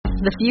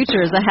The future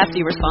is a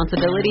hefty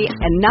responsibility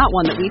and not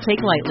one that we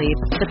take lightly.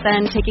 But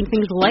then, taking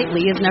things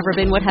lightly has never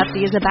been what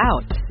Hefty is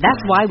about.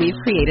 That's why we've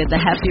created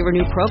the Hefty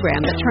Renew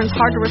program that turns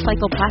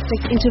hard-to-recycle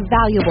plastics into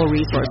valuable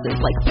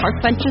resources like park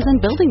benches and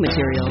building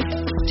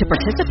materials. To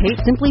participate,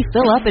 simply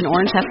fill up an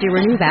orange Hefty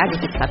Renew bag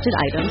with accepted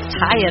items,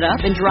 tie it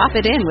up, and drop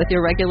it in with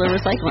your regular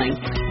recycling.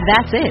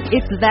 That's it.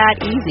 It's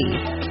that easy.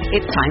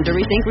 It's time to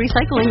rethink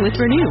recycling with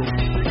Renew.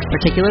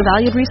 Particular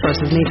valued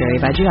resources may vary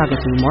by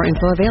geography. More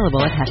info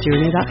available at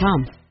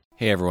heftyrenew.com.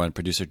 Hey everyone,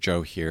 Producer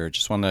Joe here.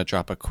 Just want to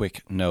drop a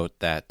quick note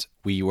that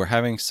we were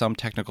having some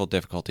technical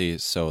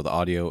difficulties, so the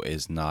audio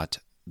is not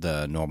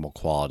the normal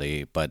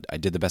quality, but I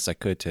did the best I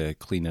could to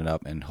clean it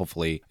up, and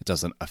hopefully it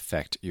doesn't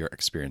affect your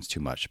experience too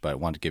much, but I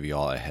want to give you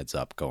all a heads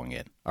up going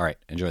in. All right,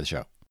 enjoy the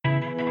show.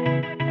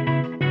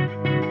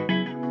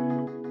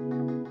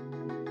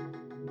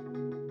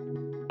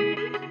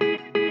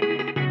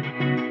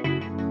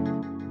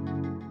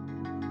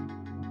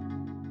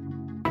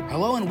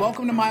 Hello and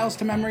welcome to Miles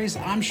to Memories.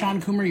 I'm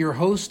Sean Coomer, your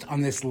host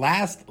on this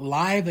last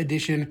live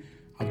edition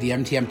of the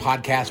MTM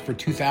podcast for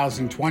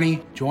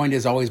 2020, joined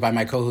as always by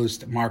my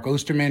co-host Mark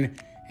Osterman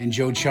and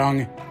Joe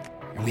Chung.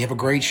 And we have a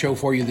great show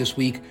for you this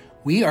week.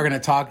 We are going to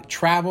talk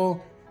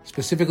travel,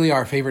 specifically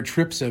our favorite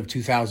trips of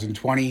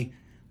 2020,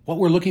 what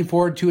we're looking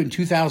forward to in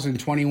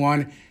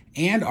 2021,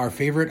 and our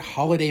favorite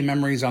holiday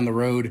memories on the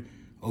road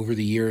over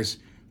the years.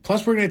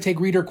 Plus, we're going to take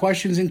reader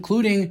questions,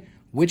 including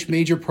which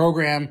major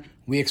program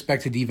we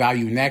expect to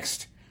devalue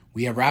next.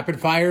 We have rapid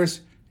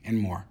fires and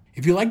more.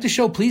 If you like the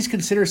show, please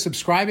consider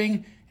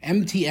subscribing.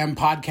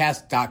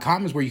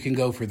 MTMpodcast.com is where you can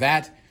go for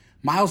that.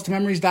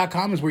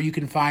 MilesToMemories.com is where you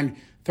can find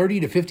 30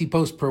 to 50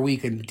 posts per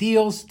week and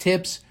deals,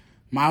 tips,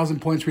 miles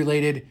and points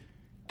related.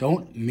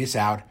 Don't miss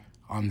out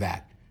on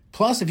that.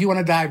 Plus, if you want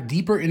to dive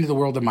deeper into the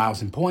world of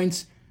miles and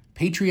points,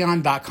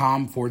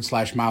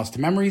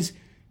 Patreon.com/MilesToMemories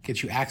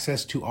gets you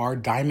access to our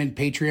Diamond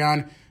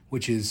Patreon,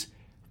 which is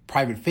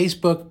private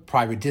Facebook,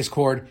 private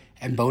Discord,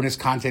 and bonus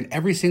content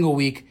every single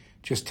week,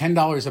 just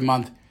 $10 a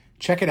month.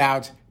 Check it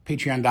out,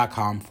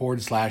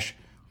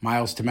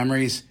 patreon.com/Miles to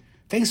Memories.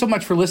 Thanks so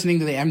much for listening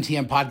to the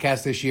MTM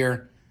podcast this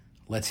year.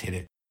 Let's hit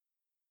it.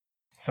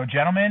 So,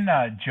 gentlemen,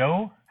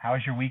 Joe, how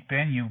has your week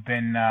been? You've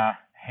been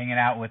hanging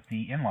out with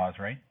the in-laws,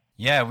 right?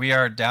 Yeah, we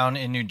are down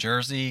in New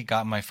Jersey.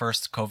 Got my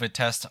first COVID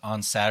test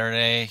on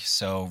Saturday,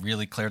 so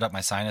really cleared up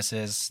my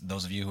sinuses.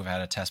 Those of you who've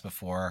had a test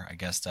before, I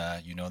guess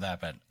you know that,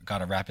 but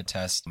got a rapid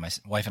test. My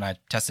wife and I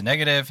tested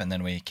negative, and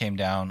then we came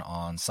down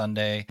on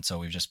Sunday. So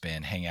we've just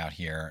been hanging out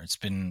here. It's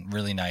been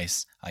really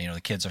nice. The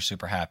kids are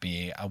super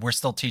happy. We're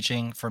still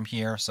teaching from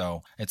here,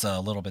 so it's a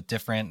little bit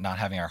different, not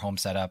having our home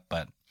set up.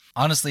 But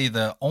honestly,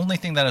 the only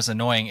thing that is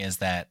annoying is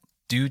that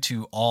due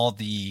to all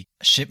the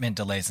shipment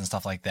delays and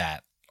stuff like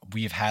that,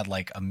 we've had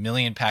like 1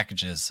 million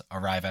packages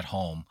arrive at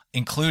home,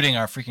 including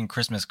our freaking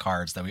Christmas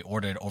cards that we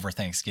ordered over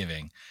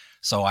Thanksgiving.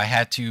 So I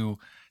had to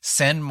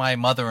send my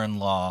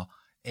mother-in-law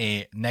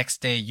a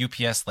next day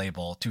UPS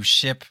label to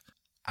ship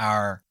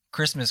our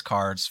Christmas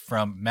cards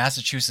from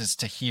Massachusetts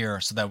to here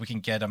so that we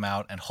can get them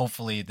out and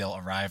hopefully they'll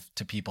arrive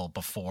to people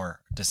before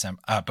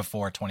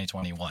before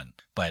 2021.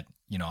 But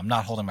I'm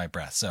not holding my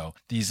breath. So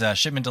these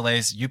shipment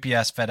delays,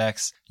 UPS,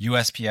 FedEx,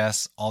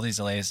 USPS, all these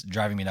delays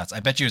driving me nuts. I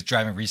bet you it's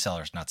driving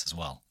resellers nuts as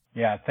well.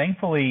 Yeah,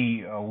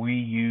 thankfully we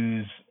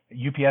use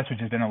UPS, which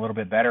has been a little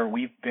bit better.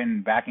 We've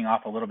been backing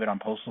off a little bit on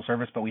Postal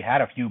Service, but we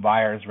had a few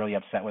buyers really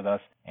upset with us.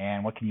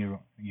 And what can you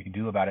can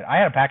do about it? I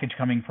had a package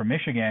coming from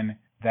Michigan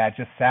that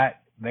just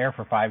sat there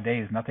for 5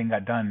 days. Nothing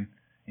got done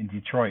in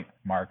Detroit,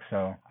 Mark.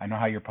 So I know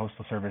how your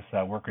Postal Service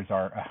workers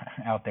are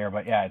out there,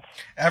 but yeah, it's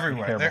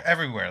everywhere. They're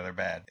everywhere. They're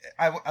bad.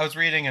 I was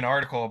reading an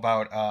article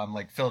about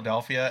like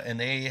Philadelphia, and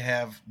they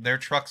have their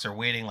trucks are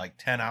waiting like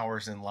 10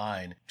 hours in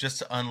line just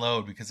to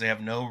unload because they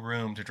have no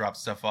room to drop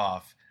stuff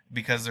off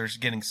because they're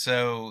getting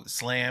so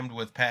slammed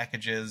with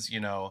packages.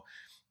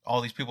 All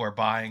these people are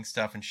buying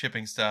stuff and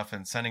shipping stuff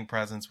and sending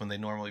presents when they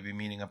normally be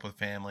meeting up with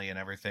family and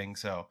everything.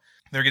 So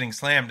they're getting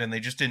slammed, and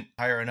they just didn't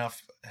hire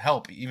enough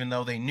help, even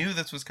though they knew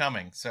this was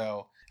coming.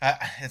 So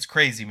it's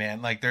crazy,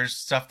 man. Like there's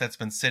stuff that's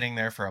been sitting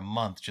there for a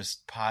month,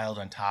 just piled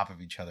on top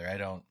of each other. I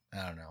don't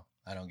know.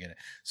 I don't get it.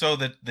 So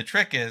the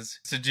trick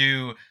is to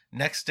do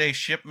next day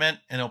shipment,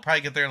 and it'll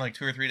probably get there in like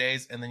 2 or 3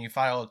 days, and then you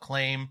file a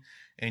claim,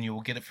 and you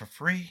will get it for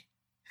free.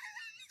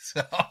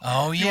 So,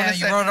 you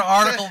wrote an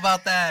article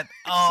about that.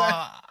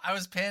 Oh, I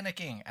was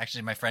panicking.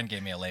 Actually, my friend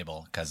gave me a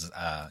label because,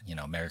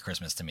 Merry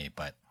Christmas to me.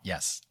 But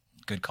yes,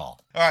 good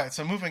call. All right,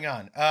 so moving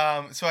on.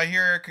 So I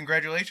hear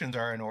congratulations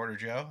are in order,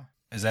 Joe.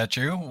 Is that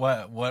true?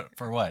 What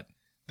for what?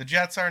 The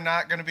Jets are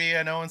not going to be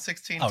an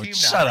 0-16 team now.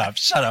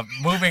 Shut up.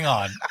 Moving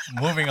on.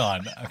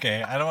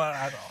 Okay, I don't want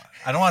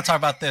to talk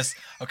about this.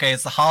 Okay,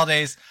 it's the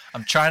holidays.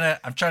 I'm trying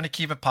to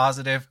keep it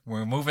positive.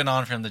 We're moving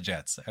on from the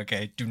Jets.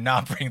 Okay, do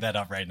not bring that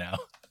up right now.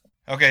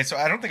 Okay, so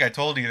I don't think I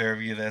told either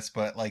of you this,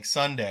 but like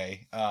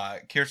Sunday,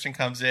 Kirsten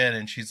comes in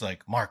and she's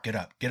like, Mark, get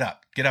up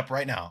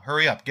right now.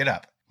 Hurry up, get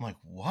up. I'm like,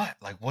 what?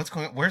 Like, what's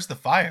going on? Where's the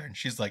fire? And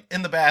she's like,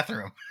 in the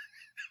bathroom.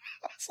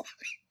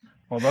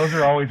 Well, those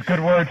are always good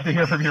words to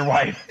hear from your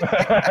wife.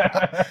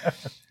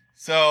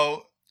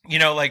 So,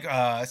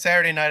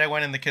 Saturday night I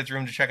went in the kids'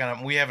 room to check on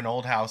them. We have an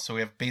old house, so we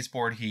have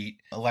baseboard heat,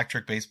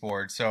 electric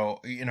baseboard.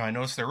 So, I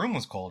noticed their room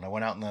was cold. I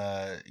went out in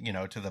the,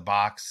 to the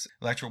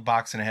electrical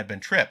box, and it had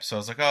been tripped. So I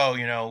was like,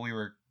 we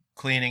were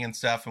cleaning and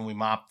stuff, and we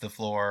mopped the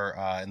floor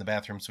in the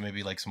bathroom, so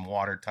maybe like some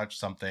water touched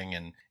something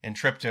and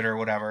tripped it or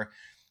whatever.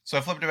 So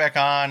I flipped it back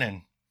on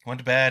and went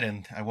to bed,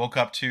 and I woke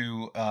up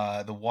to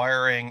the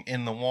wiring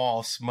in the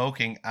wall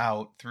smoking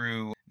out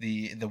through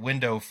the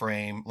window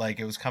frame. Like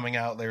it was coming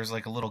out. There's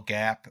like a little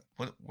gap.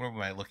 What am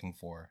I looking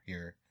for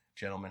here?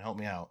 Gentlemen, help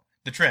me out.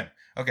 The trim.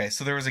 Okay,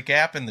 so there was a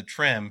gap in the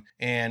trim,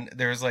 and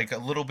there's like a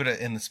little bit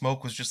and the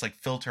smoke was just like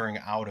filtering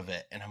out of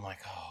it. And I'm like,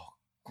 oh,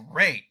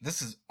 great.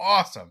 This is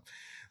awesome.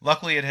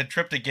 Luckily, it had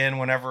tripped again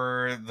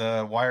whenever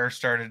the wire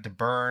started to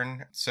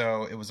burn,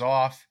 so it was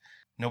off.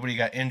 Nobody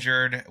got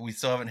injured. We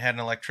still haven't had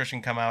an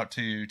electrician come out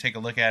to take a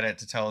look at it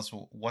to tell us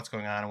what's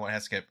going on and what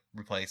has to get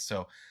replaced.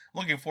 So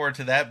looking forward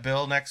to that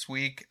bill next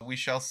week. We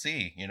shall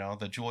see,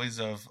 the joys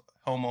of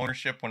home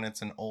ownership when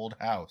it's an old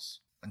house.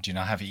 Do you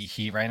not have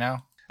heat right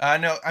now?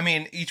 No, I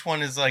mean, each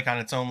one is like on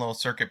its own little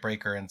circuit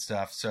breaker and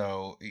stuff.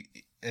 So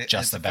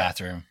just the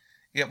bathroom.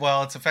 Yeah,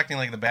 well, it's affecting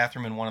like the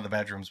bathroom in one of the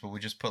bedrooms, but we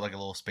just put like a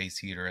little space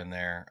heater in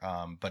there.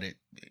 But it,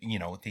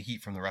 the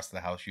heat from the rest of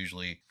the house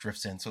usually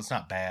drifts in, so it's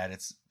not bad.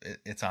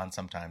 It's on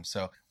sometimes,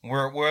 so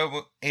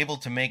we're able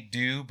to make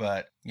do.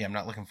 But yeah, I'm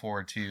not looking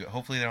forward to.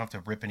 Hopefully, they don't have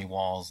to rip any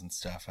walls and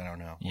stuff. I don't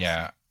know. We'll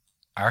see.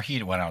 Our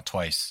heat went out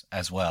twice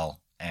as well,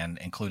 and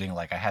including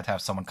like I had to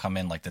have someone come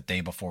in like the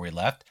day before we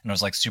left, and it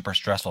was like super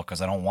stressful because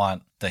I don't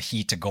want the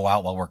heat to go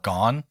out while we're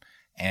gone,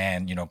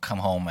 and come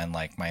home and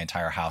like my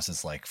entire house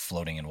is like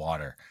floating in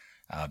water.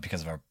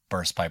 Because of a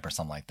burst pipe or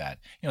something like that.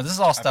 This is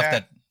all stuff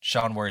that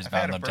Sean worries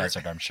about in the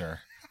desert, I'm sure.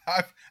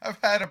 I've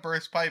had a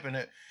burst pipe, and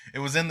it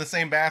was in the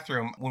same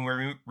bathroom when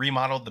we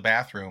remodeled the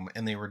bathroom,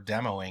 and they were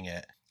demoing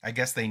it. I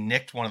guess they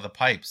nicked one of the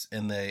pipes,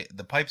 and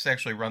the pipes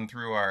actually run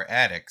through our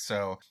attic,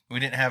 so we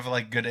didn't have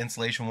like good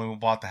insulation when we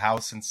bought the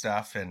house and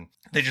stuff, and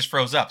they just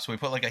froze up. So we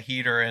put like a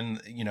heater in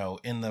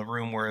the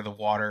room where the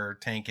water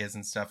tank is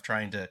and stuff,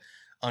 trying to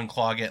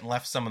unclog it, and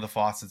left some of the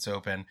faucets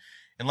open.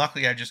 And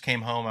luckily, I just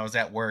came home. I was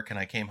at work, and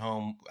I came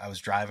home. I was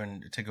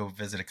driving to go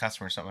visit a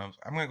customer or something.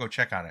 I'm going to go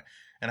check on it.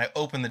 And I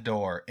open the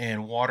door,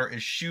 and water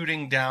is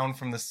shooting down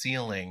from the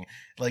ceiling,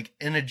 like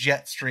in a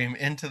jet stream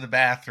into the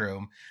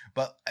bathroom.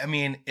 But, I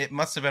mean, it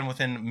must have been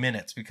within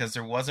minutes because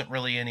there wasn't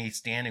really any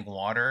standing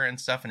water and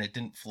stuff, and it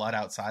didn't flood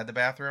outside the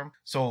bathroom.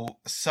 So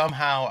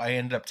somehow I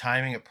ended up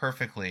timing it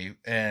perfectly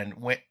and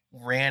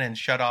ran and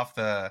shut off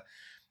the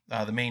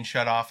main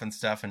shut off and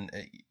stuff, and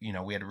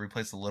we had to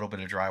replace a little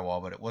bit of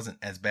drywall, but it wasn't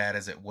as bad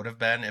as it would have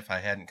been if I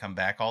hadn't come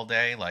back all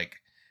day,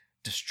 like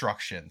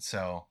destruction.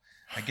 So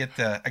I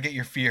get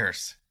your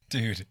fears,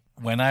 dude.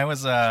 When I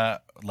was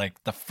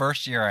like the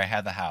first year I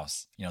had the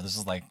house, this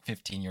is like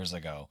 15 years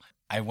ago.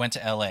 I went to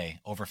LA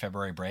over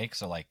February break,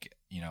 so like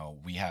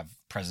we have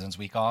President's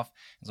Week off,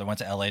 so I went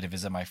to LA to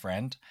visit my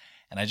friend,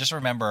 and I just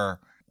remember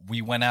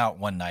we went out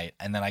one night,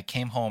 and then I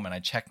came home and I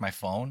checked my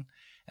phone.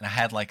 And I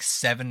had like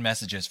 7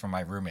 messages from my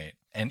roommate.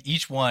 And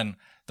each one,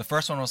 the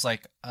first one was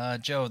like,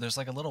 Joe, there's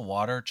like a little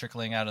water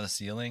trickling out of the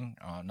ceiling.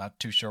 I'm not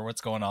too sure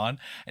what's going on.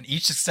 And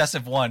each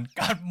successive one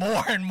got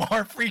more and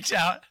more freaked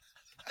out.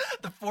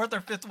 The 4th or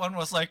 5th one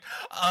was like,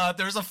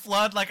 there's a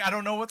flood. Like, I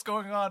don't know what's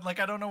going on.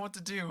 Like, I don't know what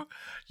to do.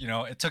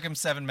 It took him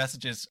 7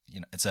 messages.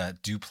 It's a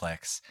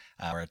duplex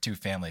or a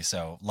 2-family.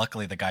 So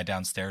luckily the guy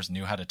downstairs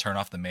knew how to turn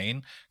off the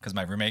main because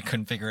my roommate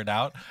couldn't figure it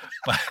out.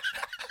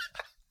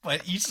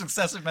 But each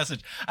successive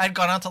message, I had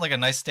gone out to like a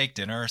nice steak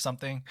dinner or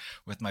something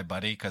with my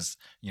buddy because,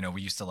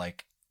 we used to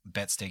like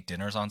bet steak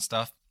dinners on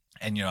stuff.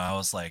 And, I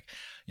was like,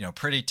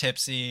 pretty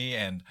tipsy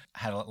and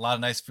had a lot of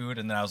nice food.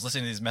 And then I was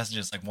listening to these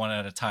messages like one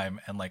at a time.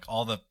 And like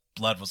all the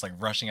blood was like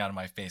rushing out of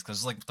my face because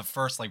it was like the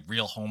first like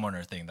real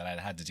homeowner thing that I'd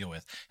had to deal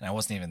with. And I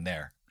wasn't even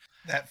there.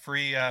 That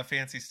free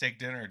fancy steak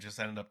dinner just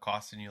ended up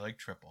costing you like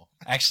triple.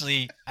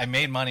 Actually, I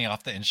made money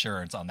off the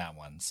insurance on that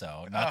one.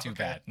 So not too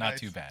bad. Not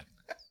too bad.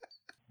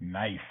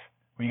 Nice.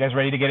 Are you guys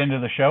ready to get into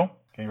the show?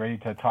 Are you ready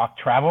to talk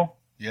travel?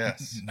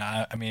 Yes.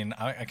 Nah, I mean,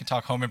 I can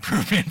talk home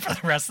improvement for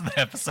the rest of the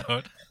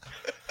episode.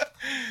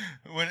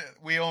 When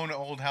we own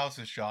old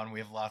houses, Sean, we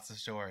have lots of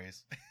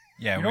stories.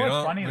 Yeah, we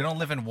don't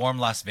live in warm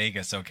Las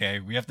Vegas, okay?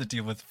 We have to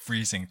deal with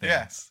freezing things.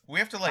 Yes. We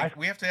have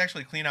to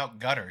actually clean out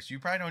gutters. You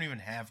probably don't even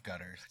have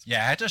gutters. Yeah,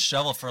 I had to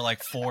shovel for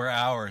like 4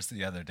 hours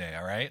the other day,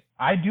 all right?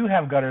 I do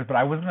have gutters, but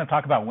I was going to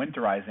talk about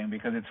winterizing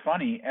because it's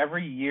funny.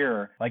 Every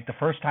year, like the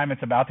first time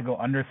it's about to go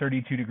under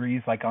 32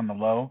 degrees, like on the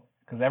low,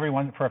 because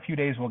everyone, for a few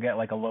days, will get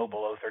like a low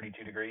below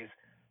 32 degrees.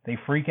 They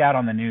freak out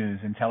on the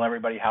news and tell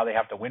everybody how they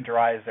have to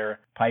winterize their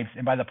pipes.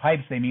 And by the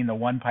pipes, they mean the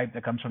one pipe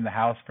that comes from the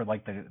house for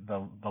like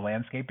the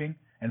landscaping.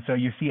 And so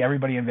you see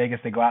everybody in Vegas,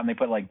 they go out and they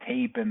put like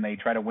tape and they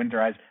try to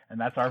winterize, and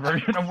that's our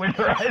version of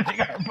winterizing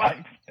our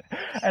pipes.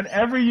 And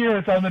every year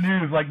it's on the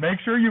news, like,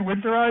 make sure you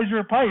winterize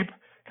your pipe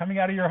coming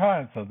out of your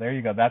house. So there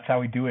you go. That's how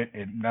we do it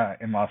in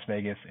Las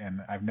Vegas,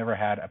 and I've never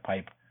had a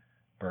pipe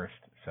burst.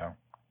 So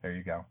there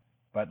you go.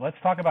 But let's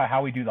talk about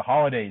how we do the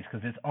holidays,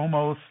 because it's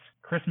almost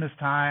Christmas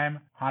time.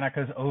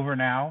 Hanukkah's over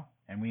now,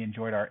 and we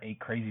enjoyed our 8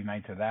 crazy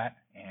nights of that.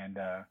 And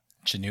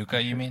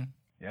Chanukah, you mean?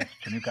 yes,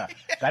 Chanukah.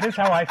 That is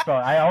how I spell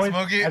it. I always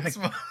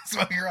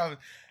Smokey Robin.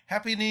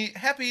 Happy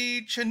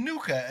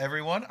Chanukah,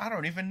 everyone. I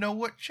don't even know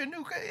what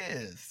Chanukah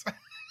is.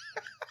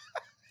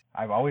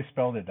 I've always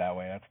spelled it that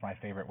way. That's my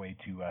favorite way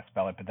to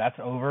spell it. But that's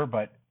over.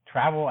 But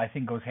travel, I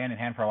think, goes hand in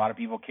hand for a lot of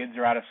people. Kids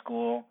are out of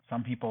school.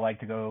 Some people like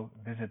to go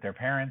visit their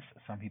parents.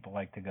 Some people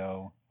like to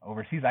go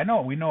overseas.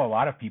 We know a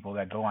lot of people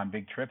that go on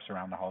big trips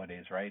around the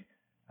holidays, right?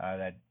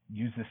 That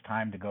use this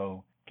time to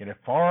go get as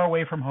far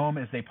away from home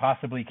as they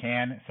possibly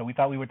can. So we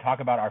thought we would talk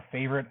about our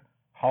favorite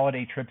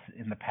holiday trips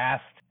in the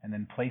past and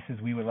then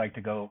places we would like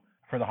to go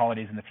for the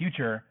holidays in the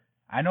future.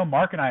 I know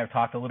Mark and I have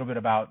talked a little bit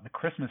about the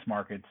Christmas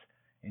markets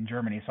in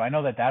Germany, so I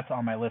know that that's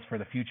on my list for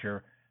the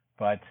future,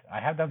 but I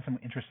have done some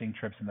interesting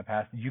trips in the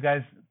past. Did you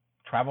guys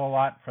travel a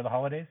lot for the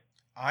holidays?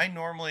 I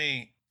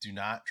normally do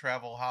not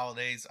travel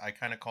holidays. I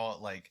kind of call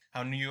it like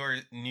how New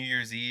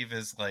Year's Eve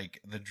is like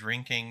the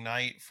drinking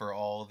night for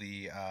all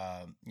the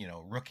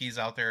rookies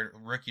out there,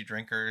 rookie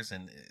drinkers,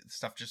 and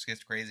stuff just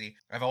gets crazy.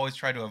 I've always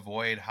tried to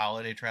avoid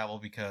holiday travel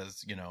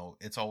because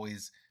it's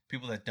always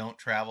people that don't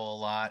travel a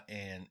lot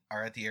and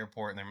are at the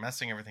airport and they're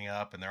messing everything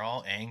up and they're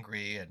all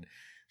angry and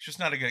it's just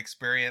not a good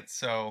experience.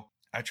 So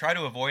I try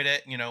to avoid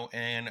it,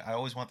 and I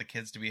always want the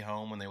kids to be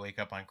home when they wake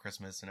up on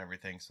Christmas and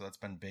everything. So that's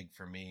been big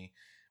for me.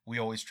 We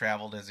always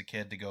traveled as a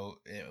kid to go,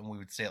 and we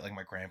would stay at like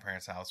my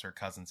grandparents' house or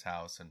cousin's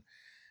house, and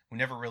I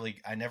never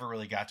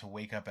really got to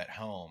wake up at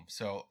home.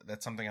 So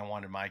that's something I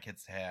wanted my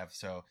kids to have.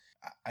 So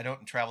I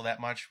don't travel that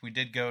much. We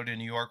did go to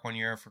New York one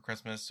year for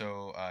Christmas,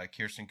 so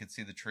Kirsten could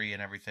see the tree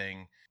and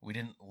everything. We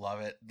didn't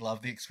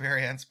love the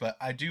experience, but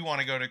I do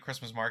want to go to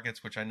Christmas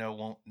markets, which I know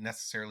won't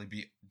necessarily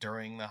be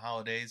during the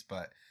holidays,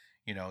 but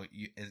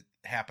it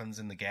happens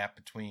in the gap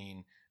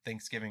between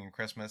Thanksgiving and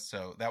Christmas.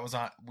 So that was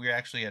we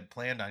actually had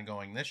planned on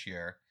going this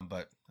year,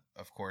 but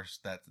of course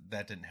that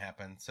didn't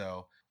happen.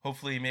 So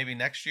hopefully maybe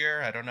next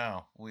year, I don't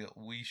know.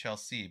 We shall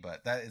see,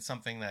 but that is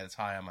something that is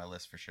high on my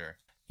list for sure.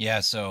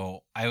 Yeah,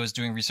 so I was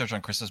doing research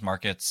on Christmas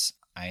markets.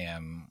 I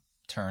am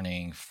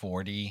turning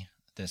 40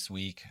 this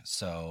week,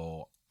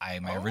 so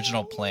my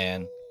original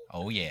plan.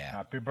 Oh yeah.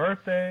 Happy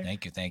birthday.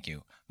 Thank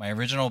you. My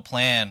original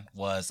plan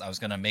was I was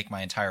going to make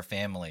my entire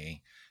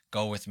family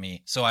go with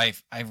me. So I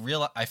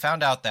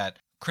found out that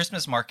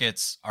Christmas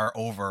markets are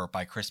over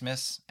by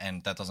Christmas,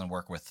 and that doesn't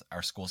work with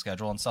our school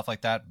schedule and stuff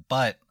like that.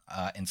 But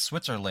in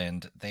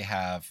Switzerland, they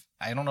have,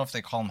 I don't know if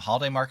they call them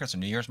holiday markets or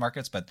New Year's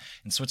markets, but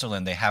in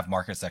Switzerland, they have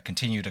markets that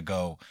continue to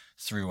go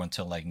through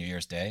until like New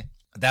Year's Day.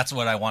 That's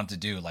what I want to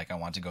do. Like I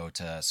want to go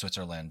to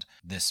Switzerland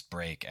this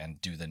break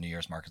and do the New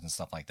Year's markets and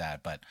stuff like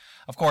that. But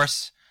of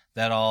course,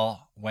 that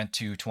all went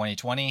to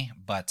 2020.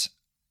 But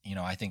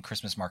I think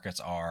Christmas markets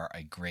are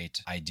a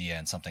great idea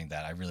and something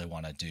that I really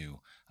want to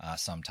do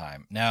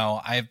sometime.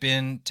 Now, I've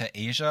been to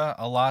Asia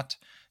a lot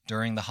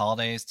during the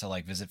holidays to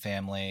like visit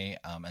family.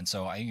 And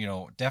so I,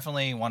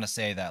 definitely want to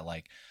say that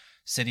like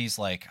cities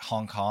like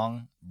Hong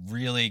Kong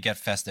really get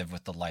festive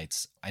with the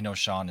lights. I know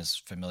Sean is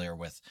familiar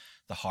with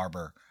the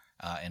harbor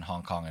in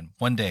Hong Kong. And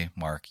one day,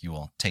 Mark, you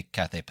will take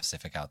Cathay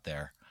Pacific out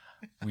there.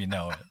 We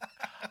know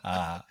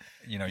it.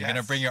 You're going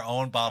to bring your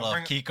own bottle of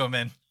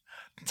Kikkoman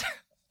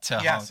to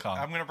Hong Kong.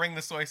 I'm going to bring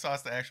the soy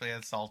sauce that actually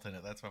has salt in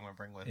it. That's what I'm going to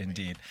bring with me.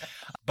 Indeed.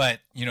 But,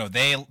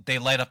 they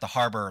light up the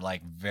harbor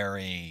like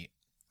very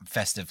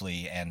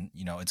festively, and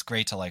it's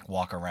great to like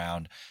walk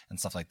around and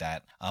stuff like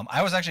that.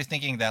 I was actually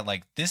thinking that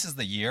like this is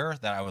the year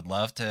that I would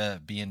love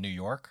to be in New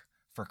York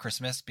for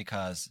Christmas,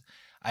 because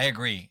I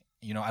agree.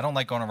 I don't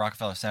like going to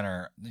Rockefeller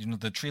Center.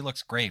 The tree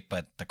looks great,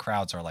 but the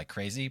crowds are like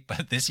crazy.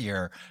 But this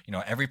year,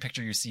 every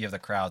picture you see of the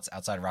crowds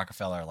outside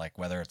Rockefeller, like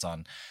whether it's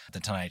on The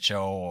Tonight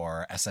Show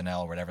or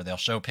SNL or whatever, they'll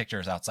show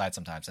pictures outside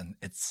sometimes. And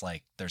it's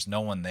like there's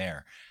no one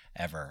there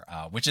ever,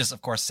 which is,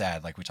 of course,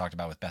 sad, like we talked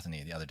about with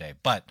Bethany the other day.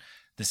 But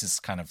this is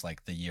kind of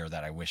like the year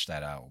that I wish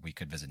that we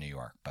could visit New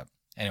York. But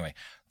anyway,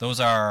 those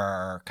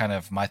are kind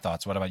of my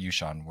thoughts. What about you,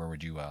 Sean? Where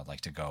would you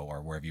like to go,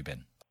 or where have you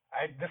been?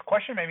 This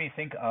question made me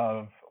think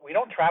of, we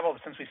don't travel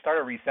since we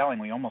started reselling.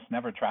 We almost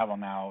never travel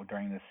now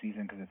during this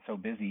season because it's so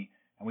busy.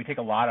 And we take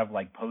a lot of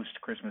like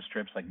post-Christmas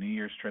trips, like New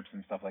Year's trips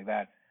and stuff like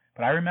that.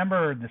 But I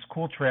remember this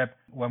cool trip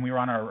when we were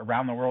on our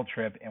around the world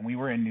trip, and we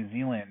were in New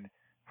Zealand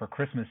for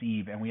Christmas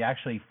Eve, and we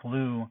actually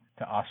flew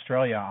to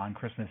Australia on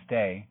Christmas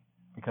Day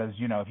because,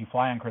 if you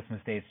fly on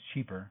Christmas Day, it's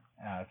cheaper.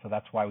 So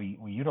that's why we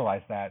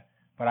utilized that.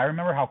 But I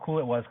remember how cool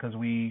it was because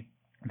we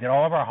did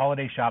all of our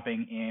holiday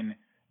shopping in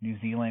New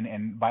Zealand,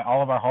 and by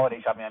all of our holiday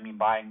shopping, I mean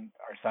buying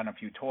our son a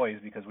few toys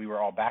because we were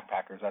all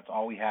backpackers. That's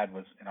all we had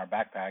was in our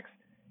backpacks.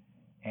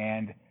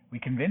 And we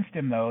convinced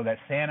him, though, that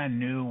Santa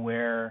knew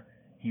where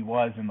he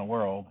was in the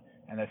world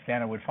and that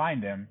Santa would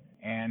find him.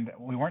 And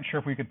we weren't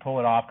sure if we could pull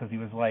it off because he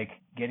was like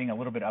getting a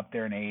little bit up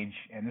there in age.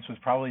 And this was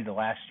probably the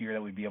last year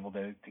that we'd be able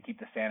to keep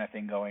the Santa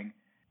thing going.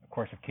 Of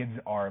course, if kids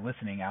are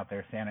listening out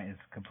there, Santa is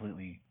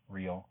completely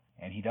real,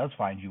 and he does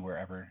find you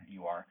wherever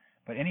you are.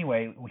 But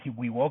anyway,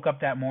 we woke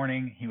up that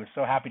morning. He was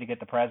so happy to get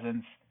the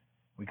presents.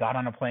 We got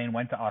on a plane,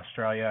 went to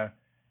Australia,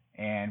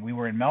 and we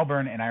were in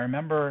Melbourne, and I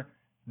remember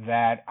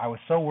that I was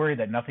so worried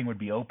that nothing would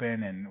be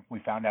open, and we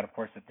found out, of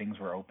course, that things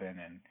were open,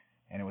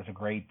 and it was a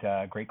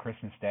great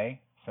Christmas day.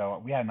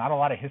 So yeah, not a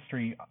lot of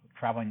history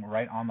traveling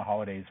right on the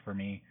holidays for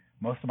me.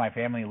 Most of my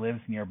family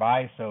lives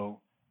nearby, so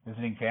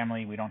visiting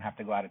family, we don't have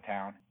to go out of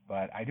town.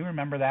 But I do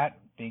remember that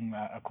being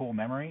a cool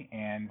memory,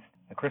 and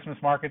the Christmas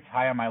market's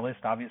high on my list,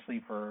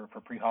 obviously, for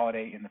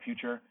pre-holiday in the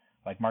future.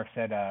 Like Mark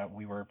said,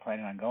 we were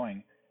planning on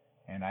going,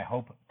 and I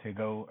hope to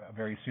go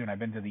very soon. I've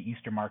been to the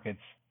Easter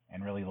markets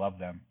and really love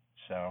them,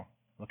 so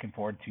looking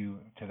forward to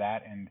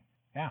that. And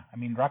yeah, I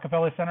mean,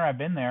 Rockefeller Center, I've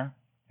been there.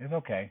 It's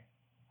okay.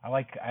 I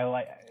like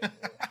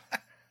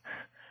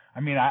I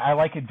mean, I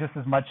like it just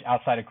as much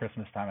outside of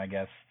Christmas time, I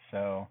guess.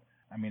 So,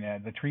 I mean,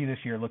 the tree this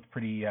year looked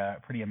pretty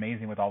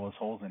amazing with all those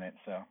holes in it.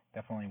 So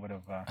definitely would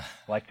have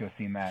liked to have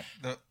seen that.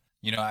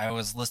 You know, I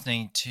was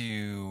listening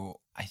to,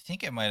 I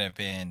think it might have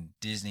been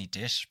Disney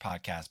Dish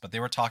podcast, but they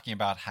were talking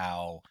about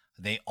how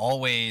they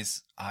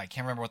always, I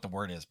can't remember what the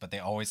word is, but they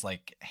always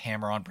like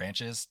hammer on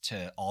branches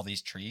to all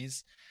these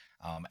trees.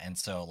 And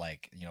so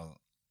like, you know,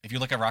 if you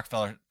look at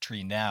Rockefeller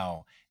tree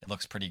now, it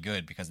looks pretty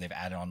good because they've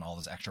added on all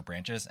those extra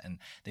branches. And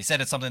they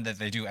said it's something that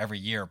they do every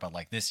year, but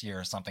like this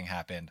year something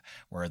happened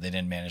where they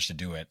didn't manage to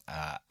do it.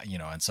 You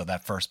know, and so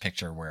that first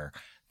picture where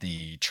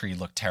the tree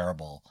looked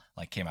terrible,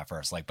 like came out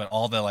first. Like, but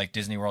all the like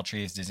Disney World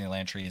trees,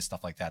 Disneyland trees,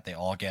 stuff like that, they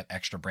all get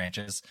extra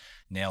branches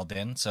nailed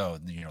in. So,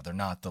 you know, they're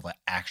not the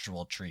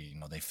actual tree, you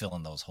know, they fill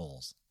in those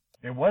holes.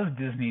 It was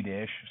Disney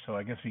Dish, so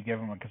I guess we give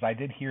them, because I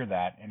did hear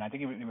that. And I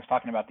think it was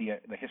talking about the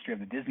history of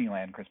the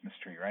Disneyland Christmas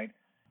tree, right?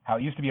 How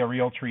it used to be a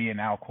real tree, and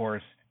now, of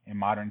course, in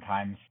modern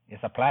times,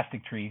 it's a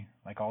plastic tree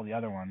like all the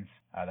other ones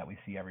that we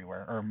see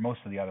everywhere, or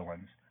most of the other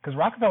ones. Because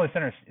Rockefeller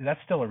Center, that's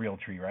still a real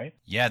tree, right?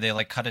 Yeah, they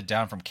like cut it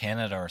down from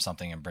Canada or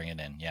something and bring it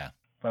in, yeah.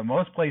 But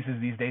most places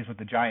these days with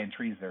the giant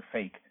trees, they're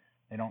fake.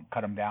 They don't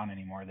cut them down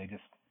anymore. They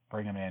just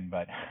bring them in.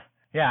 But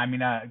yeah, I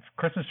mean,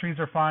 Christmas trees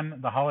are fun.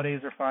 The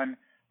holidays are fun.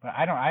 But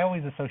I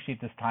always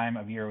associate this time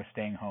of year with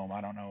staying home.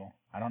 I don't know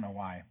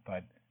why,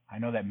 but I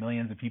know that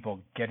millions of people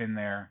get in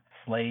their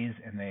sleighs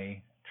and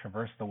they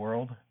traverse the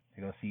world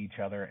to go see each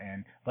other.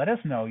 And let us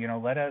know,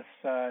 let us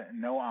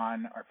know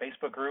on our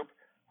Facebook group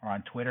or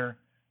on Twitter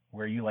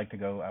where you like to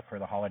go for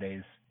the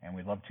holidays, and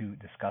we'd love to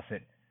discuss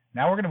it.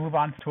 Now we're going to move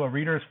on to a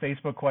reader's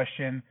Facebook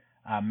question.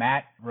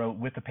 Matt wrote,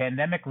 with the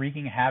pandemic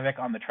wreaking havoc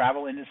on the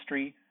travel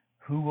industry,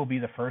 who will be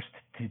the first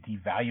to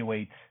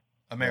devaluate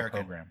American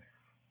the program?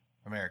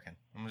 American.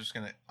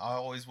 I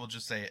always will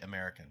just say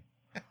American.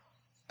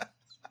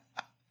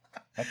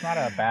 That's not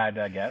a bad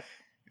guess.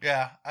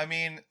 Yeah, I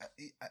mean,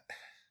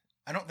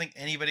 I don't think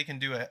anybody can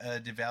do a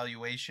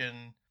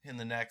devaluation in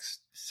the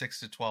next 6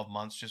 to 12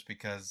 months just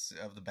because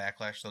of the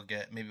backlash they'll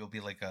get. Maybe it'll be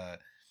like a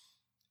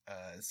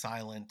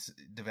silent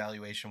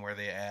devaluation where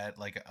they add,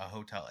 like a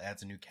hotel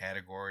adds a new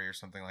category or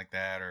something like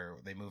that, or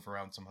they move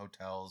around some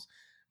hotels,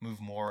 move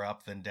more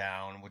up than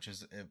down, which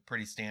is a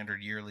pretty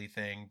standard yearly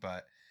thing.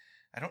 But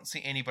I don't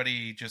see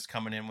anybody just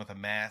coming in with a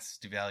mass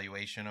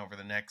devaluation over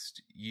the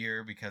next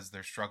year because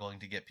they're struggling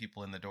to get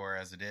people in the door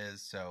as it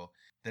is. So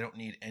they don't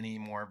need any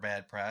more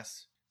bad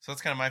press. So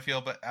that's kind of my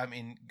feel. But I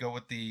mean, go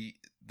with the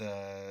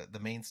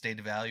mainstay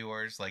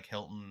devaluers like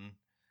Hilton,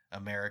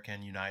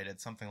 American,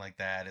 United, something like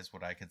that is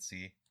what I could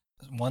see.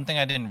 One thing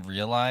I didn't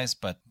realize,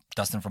 but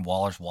Dustin from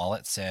Waller's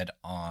Wallet said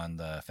on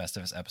the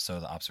Festivus episode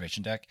of the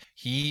Observation Deck,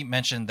 he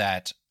mentioned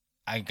that,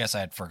 I guess I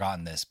had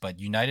forgotten this, but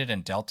United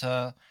and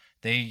Delta,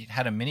 they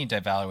had a mini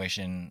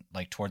devaluation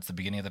like towards the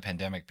beginning of the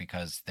pandemic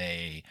because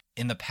they,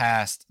 in the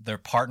past, their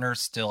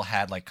partners still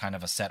had like kind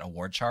of a set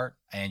award chart,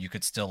 and you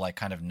could still like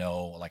kind of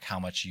know like how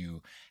much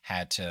you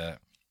had to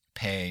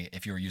pay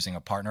if you were using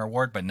a partner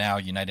award. But now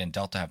United and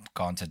Delta have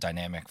gone to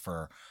dynamic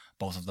for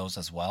both of those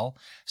as well.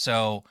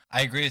 So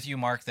I agree with you,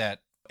 Mark,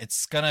 that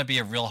it's going to be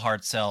a real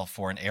hard sell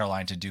for an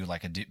airline to do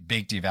like a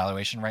big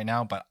devaluation right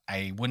now, but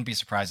I wouldn't be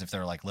surprised if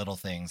there are like little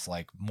things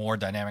like more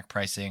dynamic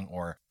pricing,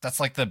 or that's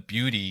like the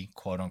beauty,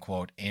 quote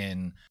unquote,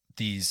 in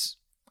these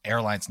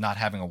airlines not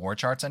having award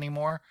charts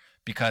anymore,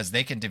 because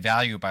they can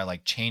devalue by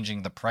like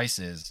changing the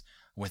prices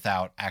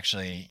without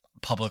actually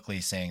publicly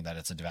saying that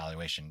it's a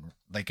devaluation.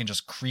 They can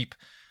just creep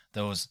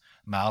those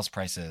miles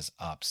prices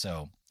up.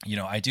 So,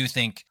 I do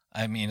think,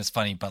 I mean, it's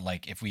funny, but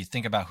like if we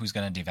think about who's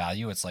going to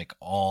devalue, it's like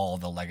all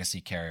the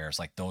legacy carriers,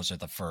 like those are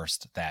the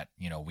first that,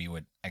 we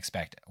would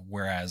expect.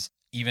 Whereas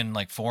even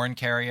like foreign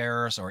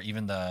carriers or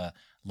even the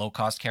low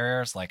cost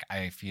carriers, like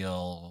I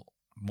feel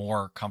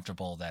more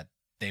comfortable that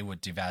they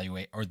would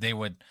devaluate, or they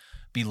would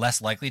be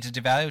less likely to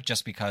devalue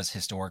just because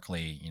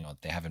historically,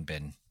 they haven't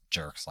been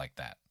jerks like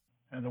that.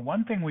 And the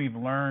one thing we've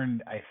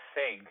learned, I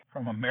think,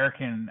 from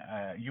American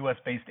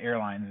U.S.-based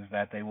airlines is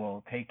that they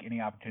will take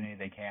any opportunity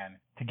they can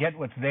to get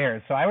what's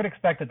theirs. So I would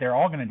expect that they're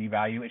all going to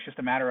devalue. It's just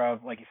a matter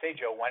of, like you say,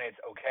 Joe, when it's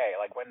okay,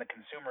 like when the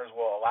consumers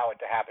will allow it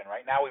to happen.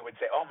 Right now we would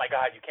say, oh, my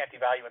God, you can't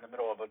devalue in the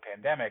middle of a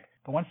pandemic.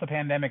 But once the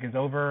pandemic is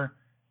over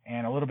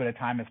and a little bit of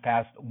time has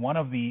passed, one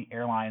of the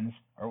airlines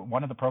or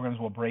one of the programs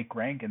will break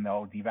rank and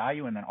they'll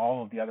devalue, and then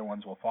all of the other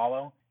ones will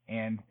follow.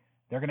 And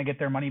they're going to get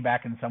their money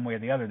back in some way or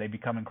the other. They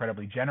become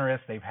incredibly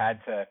generous. They've had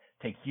to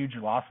take huge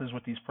losses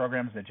with these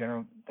programs that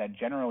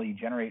generally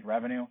generate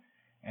revenue,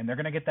 and they're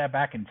going to get that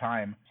back in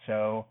time.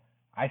 So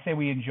I say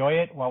we enjoy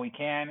it while we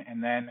can,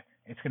 and then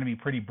it's going to be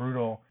pretty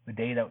brutal the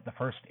day that the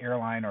first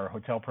airline or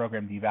hotel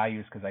program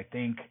devalues, because I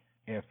think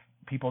if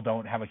people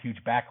don't have a huge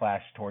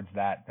backlash towards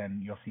that,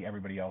 then you'll see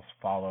everybody else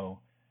follow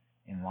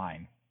in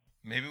line.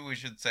 Maybe we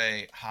should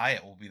say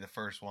Hyatt will be the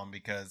first one,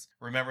 because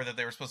remember that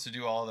they were supposed to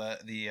do all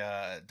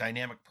the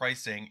dynamic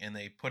pricing, and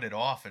they put it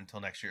off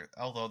until next year,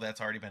 although that's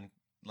already been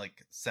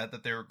like said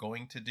that they were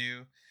going to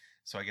do.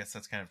 So I guess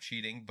that's kind of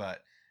cheating,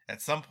 but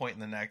at some point in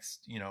the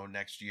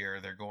next year,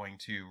 they're going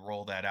to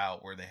roll that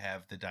out where they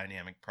have the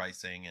dynamic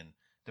pricing, and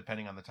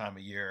depending on the time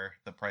of year,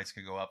 the price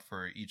could go up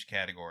for each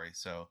category.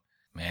 So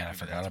man, I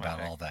forgot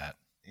about all that.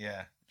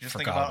 Yeah. Just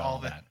think about all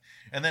that.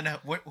 And then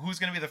who's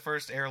going to be the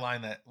first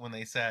airline that when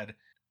they said,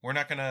 we're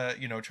not going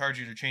to, charge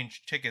you to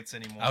change tickets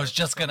anymore. I was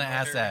just going to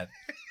ask that.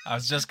 I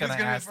was just going to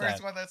ask that.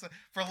 Who's going to be the first one that's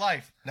for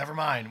life? Never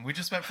mind. We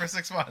just met for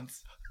 6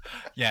 months.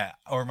 Yeah.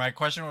 Or my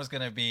question was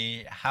going to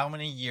be, how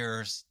many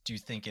years do you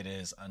think it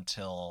is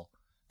until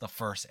the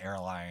first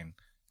airline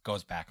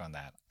goes back on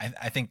that?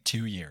 I think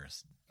 2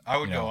 years. I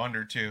would go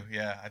under 2.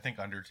 Yeah, I think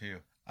under 2.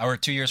 Or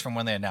 2 years from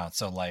when they announced.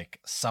 So like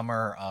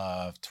summer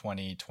of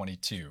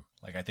 2022.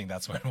 Like I think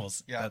that's when we'll.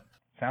 Yeah.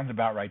 Sounds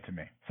about right to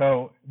me.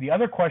 So the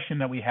other question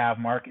that we have,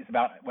 Mark, is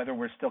about whether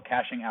we're still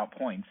cashing out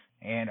points.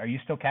 And are you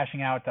still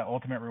cashing out the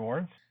Ultimate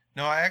Rewards?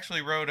 No, I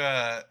actually wrote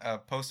a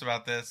post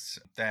about this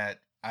that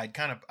I've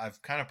kind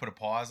of put a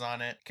pause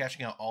on it,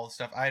 cashing out all the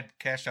stuff. I had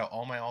cashed out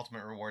all my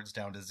Ultimate Rewards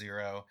down to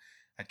 0.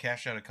 I'd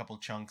cashed out a couple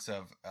chunks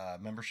of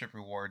membership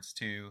rewards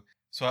too.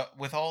 So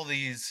with all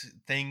these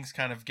things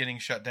kind of getting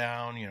shut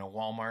down,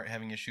 Walmart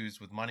having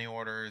issues with money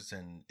orders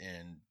and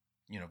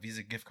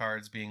Visa gift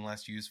cards being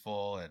less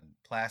useful, and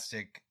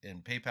plastic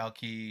and PayPal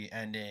key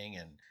ending,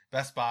 and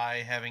Best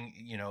Buy having,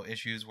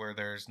 issues where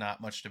there's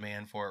not much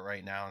demand for it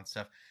right now and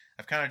stuff.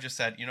 I've kind of just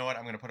said, you know what,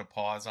 I'm going to put a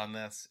pause on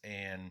this,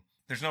 and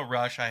there's no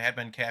rush. I had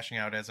been cashing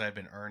out as I've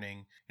been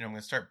earning. I'm going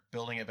to start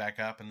building it back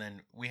up, and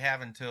then we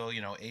have until,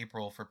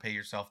 April for Pay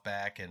Yourself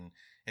Back, and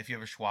if you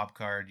have a Schwab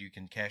card, you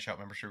can cash out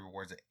membership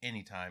rewards at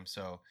any time.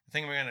 So I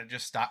think we're going to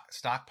just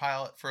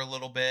stockpile it for a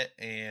little bit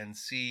and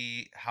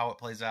see how it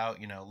plays out.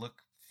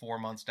 Look 4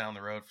 months down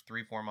the road,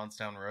 3-4 months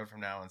down the road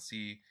from now, and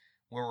see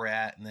where we're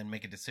at, and then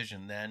make a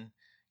decision then.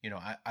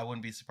 I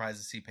wouldn't be surprised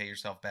to see Pay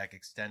Yourself Back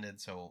extended,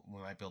 so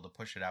we might be able to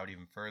push it out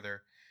even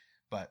further.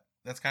 But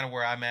that's kind of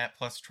where I'm at.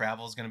 Plus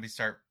travel is going to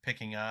start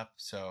picking up,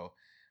 so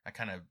I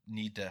kind of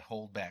need to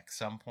hold back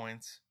some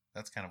points.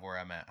 That's kind of where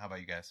I'm at. How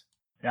about you guys?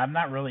 Yeah, I'm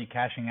not really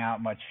cashing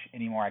out much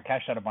anymore. I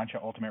cashed out a bunch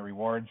of Ultimate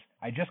Rewards.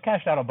 I just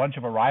cashed out a bunch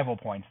of Arrival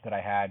points that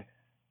I had,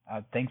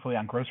 thankfully,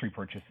 on grocery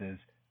purchases.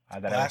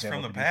 Blast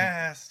from the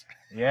past.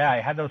 Yeah, I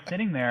had those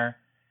sitting there,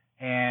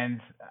 and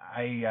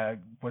I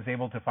was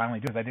able to finally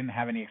do it. I didn't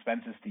have any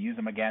expenses to use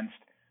them against.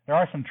 There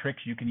are some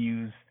tricks you can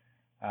use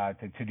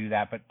to do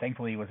that, but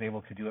thankfully was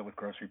able to do it with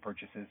grocery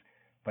purchases.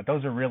 But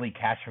those are really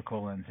cash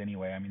equivalents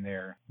anyway. I mean,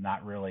 they're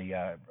not really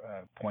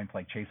points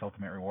like Chase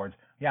Ultimate Rewards.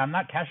 Yeah, I'm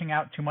not cashing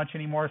out too much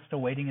anymore,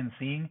 still waiting and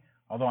seeing,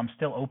 although I'm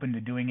still open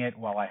to doing it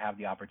while I have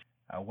the opportunity.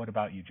 What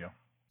about you, Joe?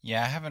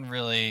 Yeah, I haven't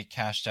really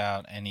cashed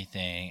out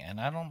anything, and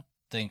I don't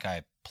think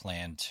I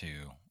plan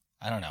to.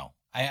 I don't know.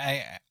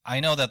 I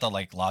know that the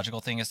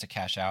logical thing is to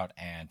cash out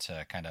and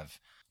to kind of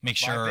make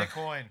sure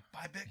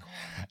buy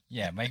Bitcoin.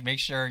 Yeah, make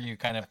sure you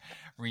kind of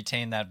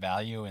retain that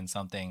value in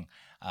something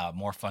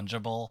more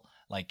fungible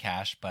like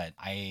cash. But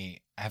I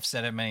have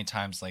said it many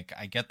times,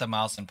 I get the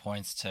miles and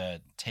points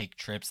to take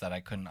trips that I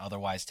couldn't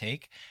otherwise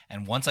take,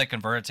 and once I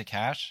convert it to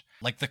cash,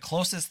 the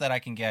closest that I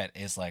can get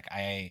is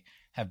I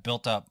have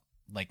built up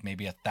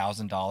maybe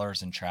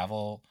 $1,000 in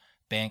travel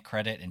bank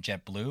credit in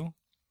JetBlue.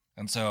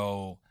 And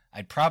so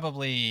I'd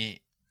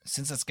probably,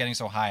 since it's getting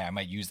so high, I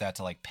might use that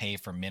to pay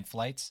for Mint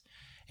flights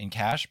in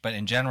cash. But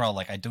in general,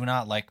 I do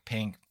not like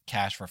paying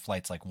cash for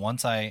flights.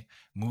 Once I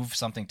move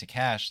something to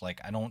cash,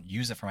 I don't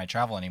use it for my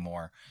travel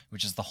anymore,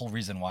 which is the whole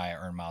reason why I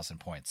earn miles and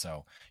points.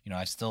 So,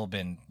 I've still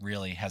been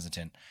really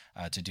hesitant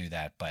to do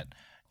that, but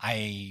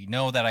I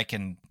know that I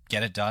can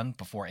get it done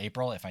before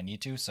April if I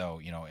need to.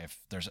 So, if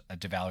there's a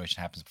devaluation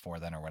happens before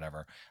then or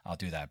whatever, I'll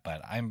do that.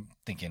 But I'm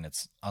thinking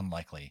it's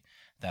unlikely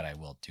that I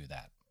will do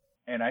that.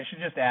 And I should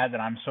just add that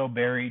I'm so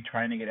buried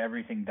trying to get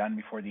everything done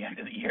before the end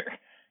of the year,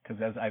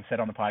 because as I've said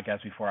on the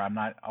podcast before, I'm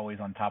not always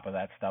on top of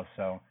that stuff.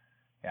 So,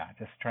 yeah,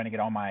 just trying to get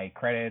all my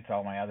credits,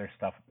 all my other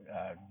stuff,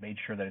 made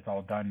sure that it's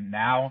all done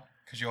now.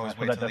 Because you always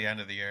wait till the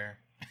end of the year.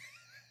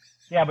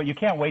 Yeah, but you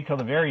can't wait till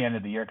the very end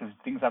of the year because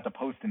things have to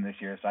post in this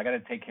year. So I got to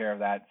take care of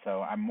that.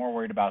 So I'm more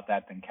worried about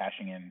that than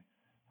cashing in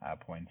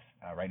points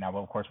right now.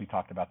 Well, of course, we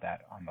talked about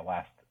that on the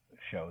last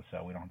show,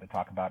 so we don't have to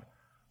talk about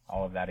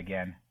all of that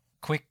again.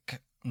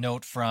 Quick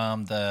note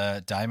from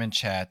the Diamond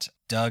Chat.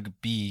 Doug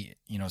B,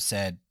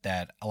 said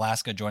that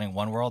Alaska joining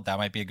Oneworld, that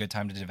might be a good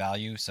time to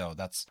devalue. So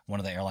that's one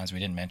of the airlines we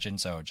didn't mention.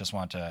 So just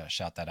want to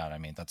shout that out. I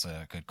mean, that's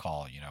a good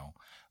call.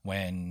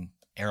 When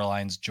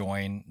airlines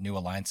join new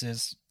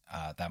alliances,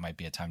 that might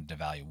be a time to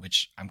devalue,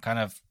 which I'm kind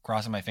of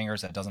crossing my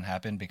fingers that doesn't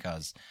happen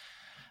because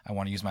I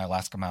want to use my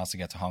Alaska miles to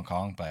get to Hong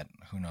Kong, but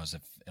who knows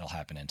if it'll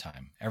happen in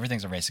time.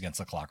 Everything's a race against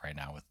the clock right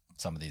now with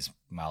some of these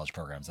mileage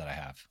programs that I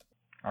have.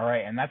 All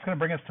right, and that's going to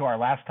bring us to our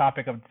last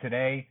topic of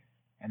today,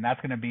 and that's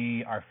going to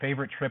be our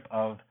favorite trip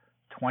of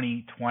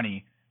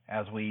 2020.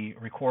 As we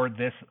record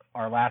this,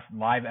 our last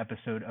live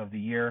episode of the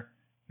year,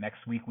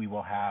 next week we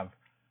will have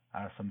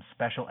some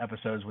special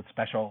episodes with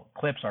special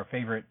clips, our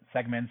favorite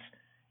segments,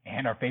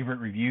 and our favorite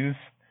reviews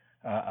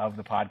of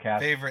the podcast.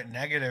 Favorite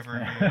negative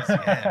reviews.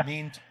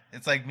 Yeah,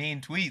 it's like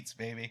mean tweets,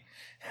 baby.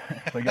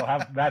 So you'll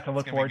have that to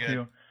look forward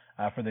to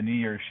for the New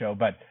Year's show.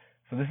 But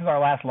so this is our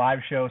last live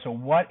show. So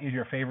what is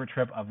your favorite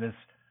trip of this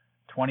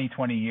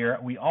 2020 year?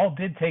 We all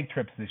did take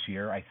trips this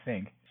year, I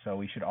think. So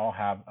we should all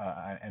have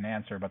an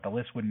answer, but the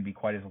list wouldn't be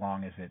quite as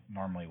long as it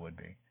normally would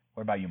be.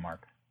 What about you,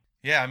 Mark?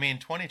 Yeah, I mean,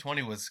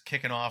 2020 was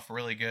kicking off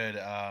really good.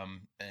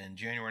 In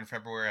January and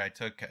February, I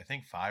took, I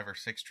think, 5 or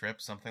 6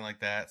 trips, something like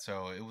that.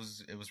 So it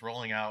was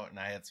rolling out, and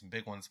I had some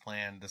big ones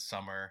planned this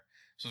summer.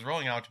 So it was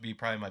rolling out to be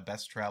probably my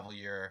best travel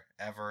year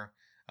ever,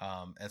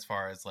 as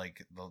far as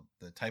like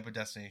the type of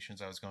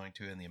destinations I was going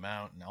to and the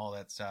amount and all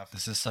that stuff.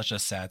 This is such a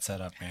sad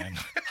setup, man.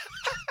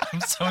 I'm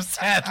so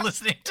sad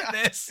listening to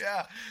this.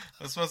 Yeah.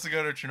 I was supposed to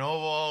go to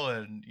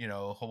Chernobyl and,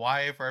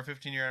 Hawaii for our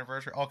 15-year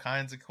anniversary, all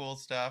kinds of cool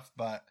stuff.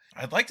 But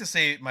I'd like to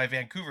say my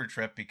Vancouver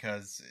trip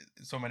because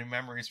so many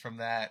memories from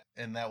that,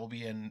 and that will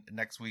be in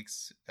next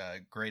week's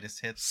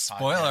Greatest Hits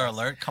Spoiler podcast.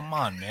 alert. Come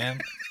on,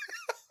 man.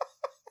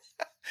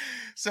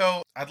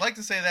 So I'd like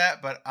to say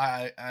that, but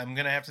I'm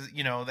going to have to,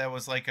 that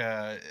was like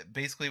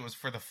basically it was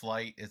for the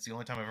flight. It's the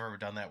only time I've ever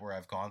done that where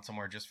I've gone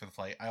somewhere just for the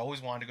flight. I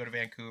always wanted to go to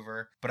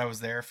Vancouver, but I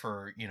was there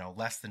for,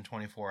 less than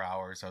 24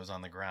 hours. I was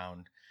on the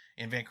ground.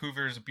 And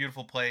Vancouver is a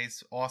beautiful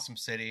place, awesome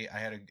city. I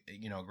had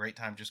a great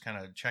time just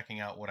kind of checking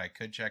out what I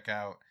could check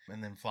out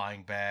and then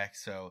flying back.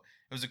 So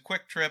it was a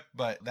quick trip,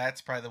 but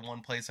that's probably the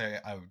one place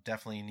I would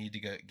definitely need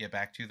to get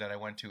back to that I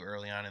went to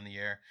early on in the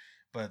year.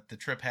 But the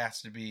trip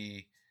has to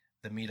be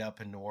the meetup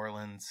in New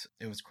Orleans.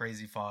 It was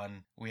crazy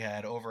fun. We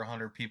had over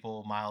 100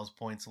 people, miles,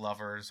 points,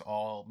 lovers,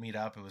 all meet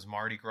up. It was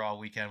Mardi Gras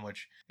weekend,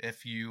 which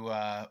if you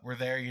were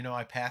there,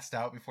 I passed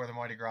out before the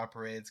Mardi Gras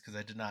parades because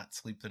I did not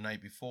sleep the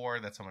night before.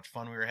 That's how much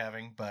fun we were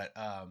having. But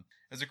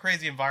it was a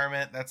crazy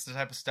environment. That's the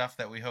type of stuff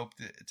that we hope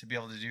to be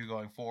able to do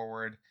going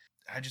forward.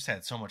 I just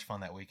had so much fun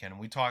that weekend.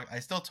 I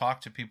still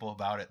talk to people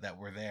about it that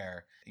were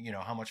there,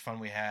 how much fun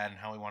we had and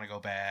how we want to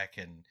go back.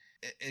 And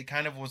it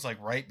kind of was like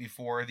right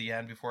before the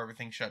end, before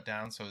everything shut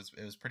down. So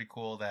it was pretty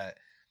cool that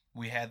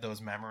we had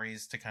those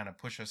memories to kind of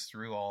push us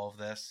through all of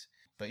this.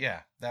 But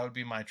yeah, that would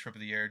be my trip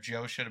of the year.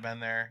 Joe should have been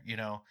there.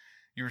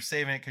 You were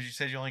saving it because you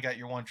said you only got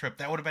your one trip.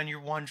 That would have been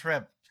your one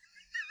trip.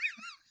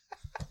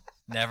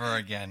 Never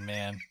again,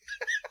 man.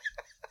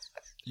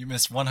 You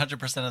miss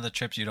 100% of the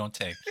trips you don't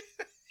take.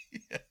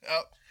 Yeah.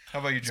 Oh,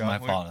 how about you, Joe?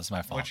 It's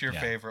my fault. What's your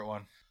favorite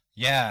one?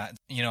 Yeah,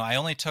 I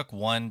only took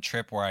one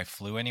trip where I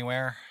flew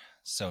anywhere.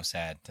 So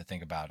sad to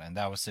think about, and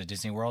that was to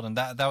Disney World, and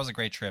that was a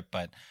great trip.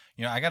 But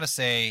I gotta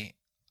say,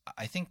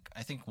 I think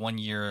one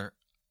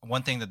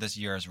thing that this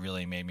year has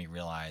really made me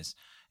realize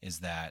is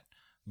that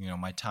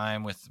my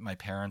time with my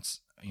parents,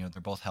 they're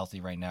both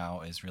healthy right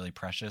now, is really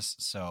precious.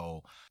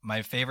 So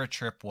my favorite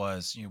trip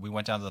was we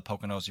went down to the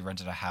Poconos. We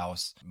rented a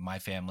house, my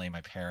family,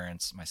 my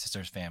parents, my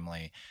sister's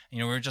family.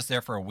 We were just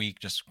there for a week,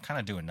 just kind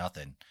of doing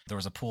nothing. There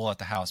was a pool at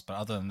the house, but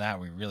other than that,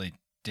 we really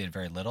did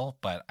very little.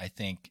 But I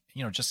think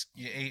just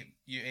you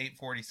ate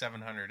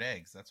 4,700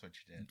 eggs. That's what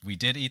you did. We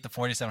did eat the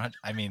 4,700.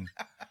 I mean,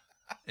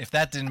 if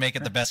that didn't make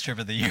it the best trip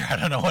of the year, I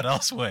don't know what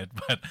else would.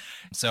 But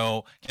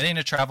so getting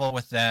to travel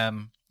with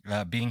them,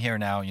 being here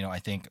now, I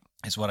think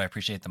is what I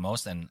appreciate the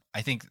most. And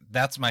I think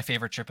that's my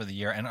favorite trip of the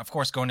year. And of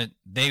course,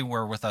 they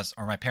were with us,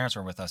 or my parents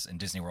were with us in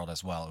Disney World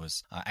as well. It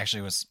was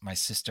it was my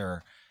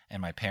sister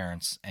and my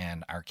parents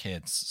and our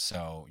kids.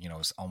 So, it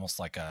was almost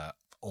like a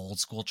old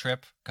school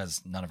trip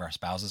because none of our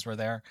spouses were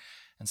there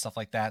and stuff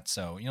like that.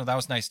 So, that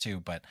was nice too.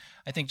 But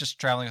I think just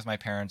traveling with my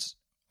parents,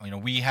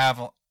 we have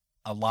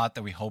a lot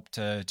that we hope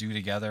to do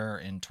together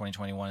in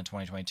 2021 and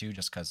 2022,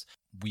 just because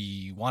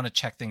we want to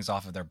check things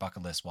off of their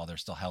bucket list while they're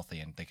still healthy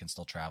and they can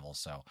still travel.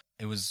 So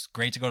it was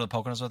great to go to the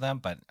Poconos with them,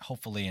 but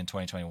hopefully in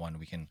 2021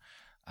 we can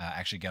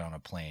actually get on a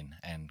plane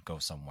and go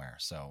somewhere.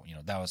 So,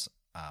 that was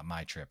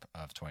my trip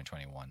of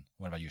 2021.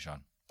 What about you,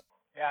 Sean?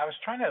 Yeah, I was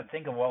trying to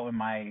think of what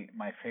my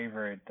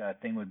favorite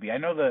thing would be. I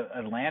know the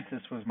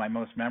Atlantis was my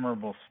most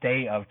memorable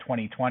stay of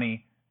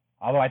 2020,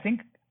 although I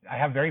think I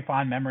have very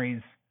fond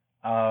memories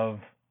of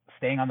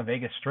staying on the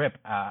Vegas Strip.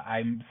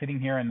 I'm sitting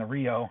here in the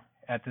Rio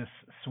at this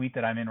suite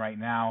that I'm in right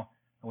now,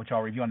 which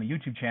I'll review on the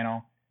YouTube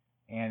channel,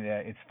 and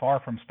it's far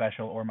from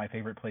special or my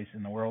favorite place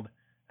in the world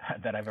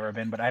that I've ever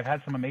been, but I've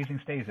had some amazing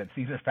stays at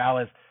Caesars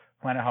Palace,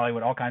 Planet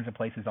Hollywood, all kinds of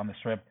places on the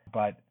Strip.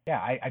 But yeah,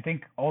 I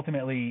think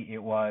ultimately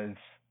it was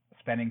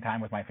spending time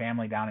with my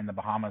family down in the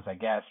Bahamas, I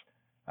guess,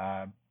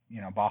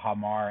 Baja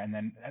Mar. And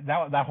then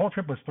that whole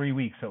trip was 3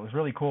 weeks. So it was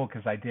really cool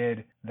because I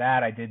did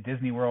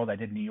Disney World, I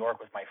did New York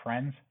with my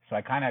friends. So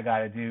I kind of got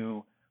to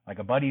do like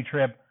a buddy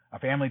trip, a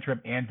family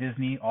trip and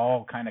Disney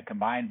all kind of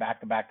combined back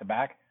to back to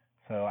back.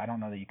 So I don't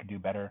know that you could do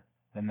better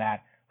than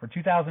that. For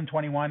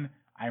 2021,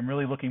 I'm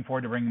really looking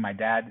forward to bringing my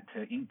dad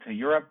to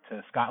Europe,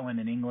 to Scotland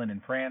and England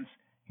and France.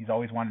 He's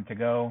always wanted to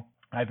go.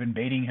 I've been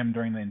baiting him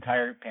during the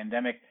entire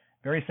pandemic.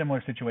 Very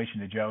similar situation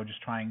to Joe,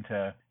 just trying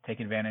to take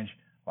advantage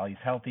while he's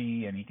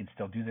healthy and he can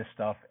still do this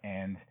stuff.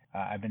 And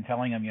I've been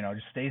telling him,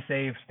 just stay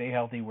safe, stay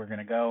healthy. We're going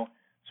to go.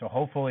 So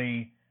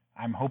hopefully,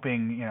 I'm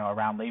hoping,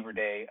 around Labor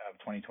Day of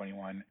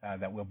 2021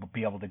 that we'll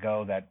be able to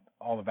go, that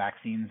all the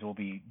vaccines will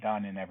be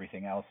done and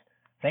everything else.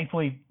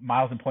 Thankfully,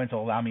 Miles and Points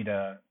will allow me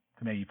to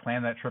maybe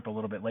plan that trip a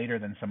little bit later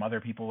than some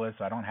other people would,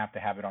 so I don't have to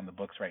have it on the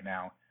books right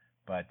now.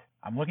 But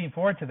I'm looking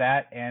forward to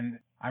that, and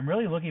I'm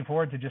really looking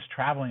forward to just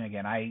traveling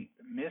again. I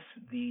miss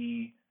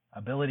the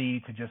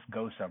ability to just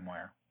go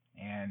somewhere.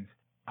 And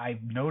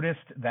I've noticed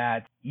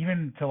that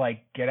even to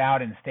get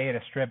out and stay at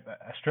a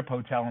strip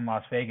hotel in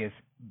Las Vegas,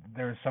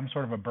 there's some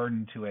sort of a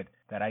burden to it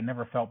that I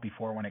never felt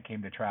before when it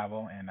came to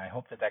travel. And I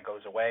hope that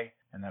goes away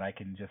and that I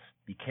can just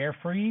be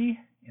carefree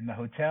in the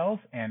hotels.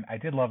 And I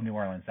did love New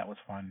Orleans. That was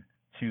fun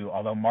too.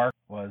 Although Mark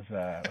was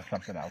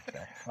something else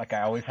there. Like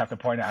I always have to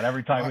point out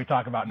every time we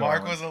talk about New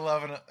Mark Orleans.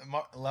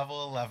 was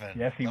level 11.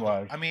 Yes, he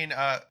was. I mean,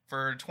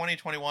 for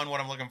 2021, what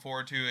I'm looking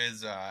forward to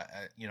is,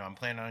 I'm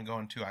planning on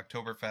going to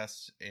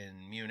Oktoberfest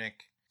in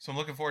Munich. So I'm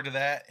looking forward to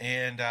that.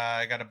 And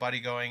I got a buddy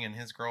going and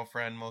his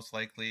girlfriend most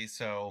likely.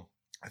 So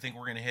I think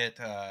we're going to hit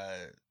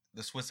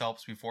the Swiss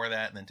Alps before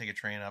that and then take a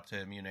train up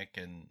to Munich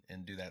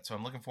and do that. So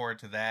I'm looking forward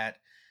to that,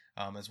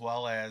 as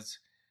well as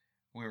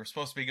we were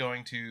supposed to be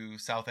going to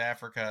South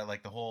Africa,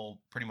 like the whole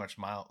pretty much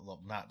not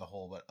the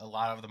whole, but a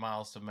lot of the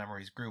Miles to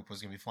Memories group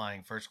was going to be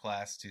flying first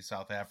class to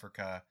South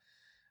Africa,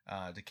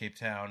 to Cape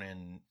Town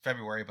in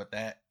February, but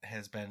the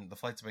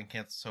flights have been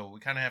canceled. So we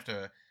kind of have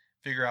to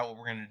figure out what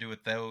we're going to do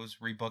with those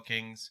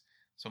rebookings.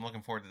 So I'm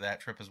looking forward to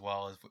that trip as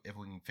well, if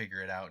we can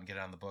figure it out and get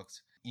it on the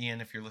books. Ian,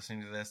 if you're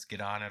listening to this,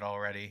 get on it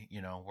already.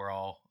 We're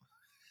all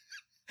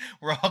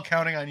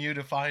counting on you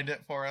to find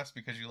it for us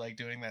because you like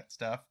doing that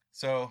stuff.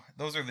 So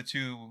those are the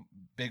two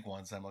big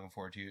ones that I'm looking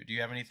forward to. Do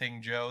you have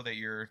anything, Joe, that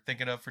you're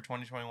thinking of for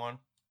 2021?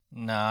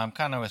 No, I'm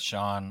kind of with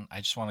Sean.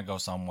 I just want to go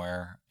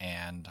somewhere,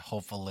 and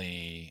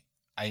hopefully,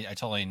 I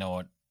totally know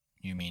what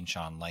you mean,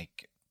 Sean.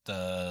 Like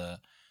the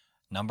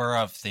number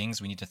of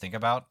things we need to think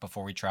about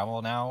before we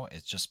travel now,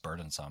 it's just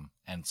burdensome,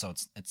 and so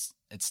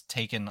it's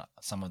taken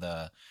some of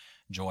the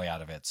joy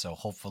out of it. So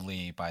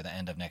hopefully by the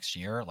end of next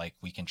year,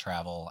 we can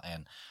travel,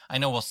 and I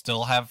know we'll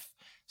still have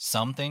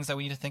some things that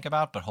we need to think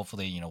about, but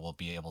hopefully, we'll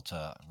be able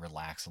to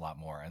relax a lot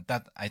more. And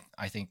that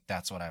I think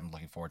that's what I'm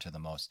looking forward to the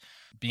most.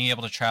 Being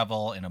able to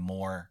travel in a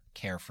more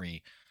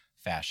carefree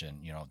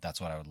fashion,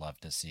 that's what I would love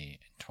to see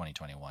in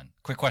 2021.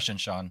 Quick question,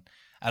 Sean.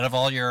 Out of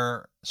all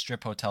your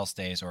strip hotel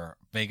stays or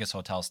Vegas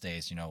hotel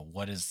stays,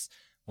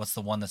 what's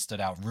the one that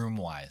stood out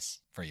room-wise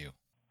for you?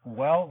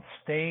 Well,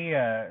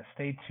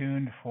 stay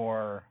tuned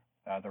for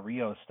the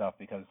Rio stuff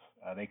because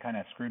they kind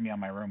of screwed me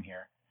on my room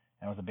here.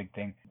 That was a big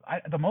thing.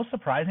 The most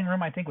surprising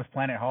room, I think, was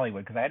Planet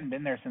Hollywood because I hadn't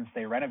been there since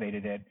they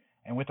renovated it.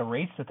 And with the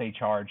rates that they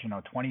charge,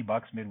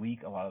 $20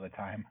 midweek a lot of the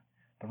time,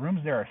 the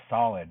rooms there are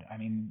solid. I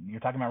mean, you're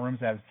talking about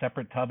rooms that have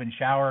separate tub and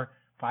shower,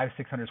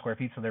 500-600 square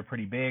feet, so they're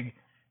pretty big,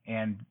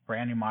 and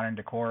brand new modern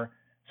decor.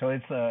 So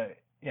it's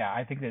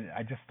I think that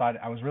I just thought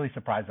I was really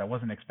surprised. I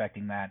wasn't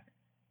expecting that.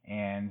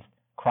 And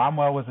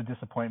Cromwell was a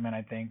disappointment,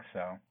 I think.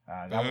 So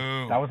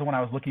that was the one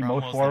I was looking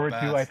most forward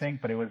to, I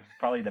think. But it was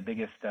probably the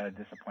biggest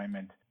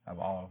disappointment of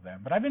all of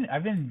them. But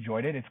I've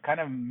enjoyed it. It's kind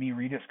of me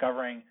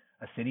rediscovering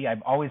a city.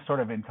 I've always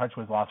sort of in touch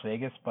with Las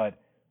Vegas, but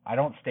I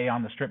don't stay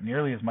on the Strip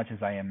nearly as much as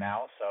I am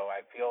now. So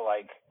I feel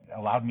like it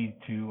allowed me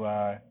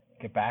to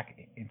get back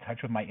in touch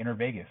with my inner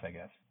Vegas, I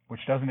guess,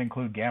 which doesn't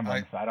include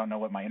gambling. So I don't know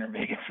what my inner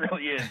Vegas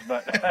really is,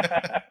 but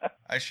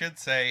I should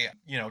say,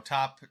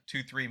 top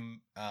 2-3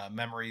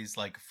 memories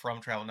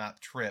from travel,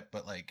 not trip,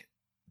 but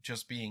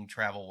just being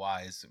travel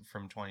wise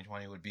from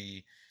 2020 would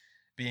be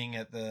being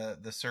at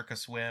the Circa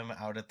Swim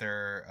out at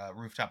their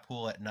rooftop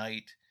pool at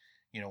night,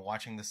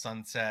 watching the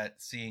sunset,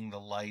 seeing the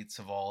lights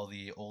of all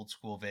the old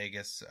school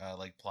Vegas,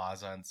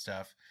 Plaza and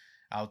stuff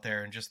out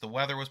there. And just the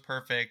weather was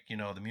perfect.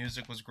 The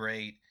music was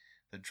great.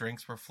 The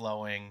drinks were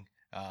flowing.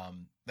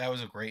 That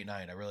was a great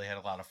night. I really had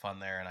a lot of fun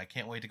there, and I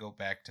can't wait to go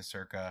back to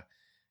Circa.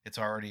 It's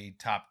already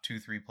top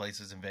 2-3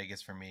 places in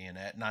Vegas for me. And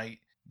at night,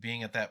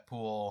 being at that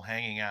pool,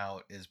 hanging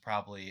out is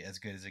probably as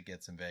good as it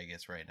gets in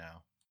Vegas right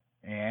now.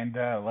 And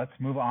let's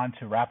move on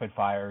to rapid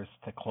fires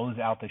to close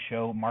out the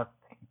show. Mark,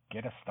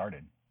 get us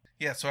started.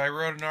 Yeah, so I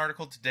wrote an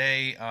article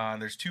today.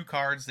 There's 2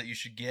 cards that you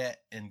should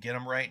get and get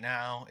them right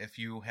now if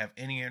you have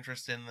any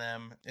interest in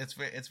them.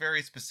 It's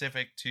very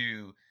specific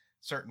to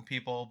certain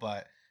people,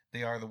 but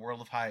they are the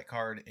World of Hyatt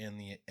card and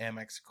the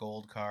Amex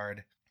Gold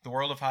card. The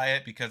World of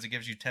Hyatt because it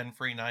gives you 10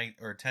 free night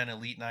or 10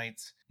 elite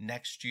nights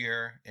next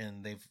year,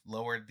 and they've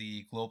lowered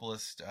the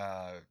globalist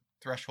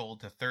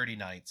threshold to 30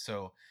 nights,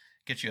 so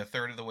gets you a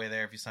third of the way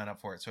there if you sign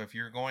up for it. So if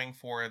you're going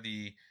for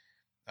the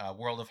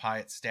World of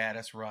Hyatt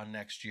status run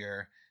next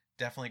year,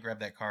 definitely grab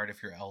that card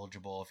if you're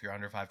eligible, if you're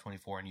under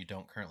 524 and you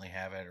don't currently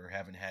have it or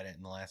haven't had it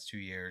in the last 2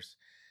 years.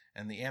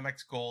 And the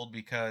Amex Gold,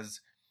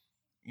 because,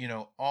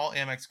 all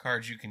Amex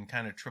cards you can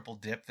kind of triple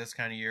dip this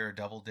kind of year, or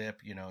double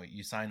dip.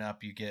 You sign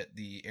up, you get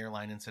the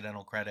airline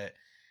incidental credit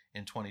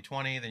in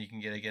 2020, then you can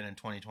get it again in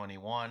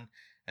 2021,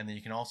 and then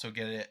you can also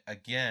get it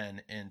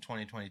again in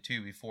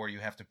 2022 before you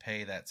have to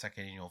pay that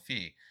second annual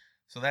fee.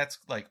 So that's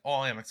like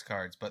all Amex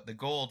cards, but the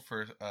Gold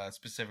for a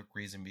specific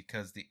reason,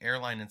 because the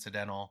airline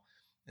incidental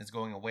is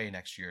going away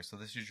next year. So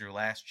this is your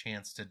last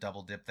chance to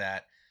double dip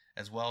that,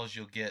 as well as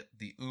you'll get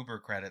the Uber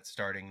credit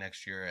starting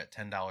next year at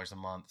 $10 a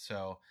month.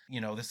 So,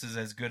 this is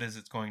as good as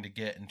it's going to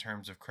get in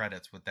terms of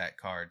credits with that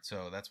card.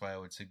 So that's why I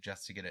would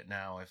suggest to get it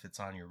now if it's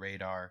on your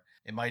radar.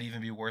 It might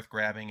even be worth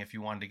grabbing if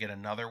you wanted to get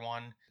another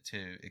one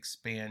to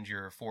expand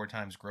your 4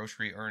 times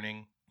grocery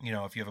earning.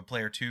 If you have a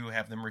player 2,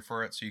 have them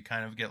refer it so you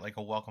kind of get like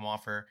a welcome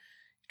offer,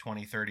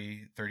 20,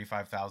 30,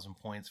 35,000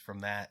 points from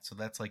that. So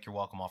that's like your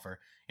welcome offer.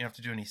 You don't have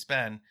to do any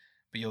spend,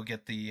 but you'll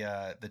get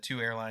the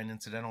 2 airline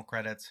incidental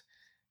credits.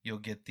 You'll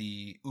get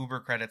the Uber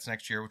credits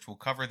next year, which will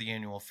cover the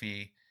annual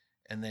fee,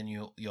 and then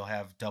you'll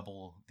have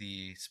double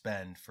the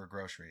spend for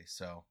groceries.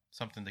 So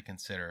something to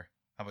consider.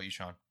 How about you,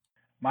 Sean?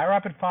 My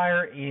rapid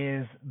fire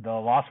is the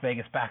Las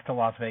Vegas Back to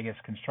Las Vegas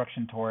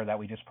construction tour that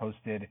we just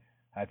posted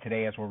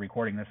today as we're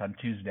recording this on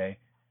Tuesday.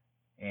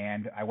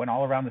 And I went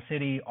all around the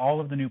city, all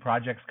of the new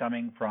projects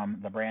coming, from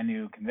the brand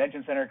new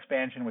convention center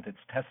expansion with its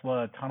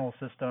Tesla tunnel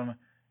system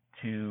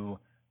to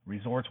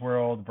Resorts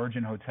World,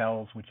 Virgin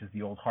Hotels, which is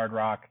the old Hard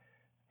Rock,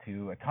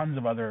 to tons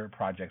of other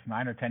projects,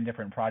 9 or 10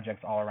 different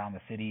projects all around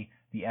the city,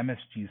 the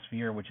MSG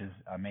Sphere, which is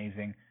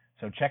amazing.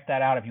 So check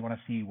that out if you want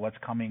to see what's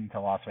coming to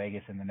Las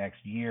Vegas in the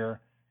next year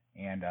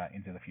and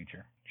into the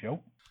future. Joe?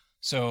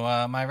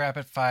 So my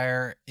rapid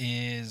fire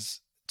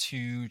is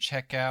to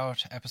check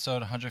out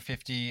episode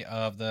 150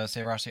 of the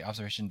Saberocity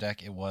Observation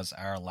Deck. It was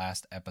our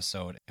last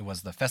episode. It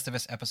was the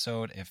Festivus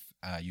episode. If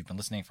you've been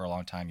listening for a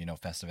long time, you know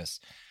Festivus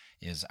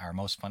is our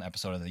most fun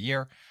episode of the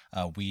year.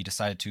 We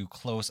decided to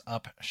close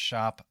up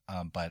shop,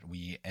 but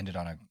we ended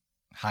on a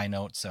high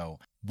note. So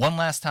one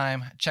last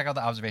time, check out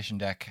the observation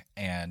deck,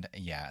 and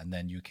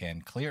then you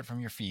can clear it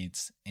from your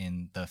feeds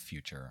in the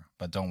future.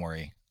 But don't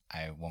worry,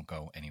 I won't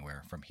go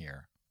anywhere from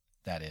here.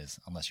 That is,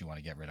 unless you want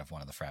to get rid of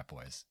one of the frat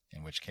boys,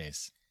 in which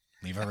case,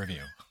 leave a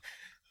review.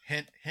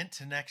 Hint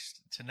to next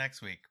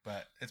week,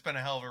 but it's been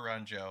a hell of a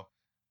run, Joe.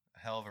 A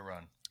hell of a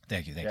run.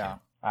 Thank you.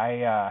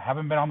 I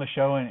haven't been on the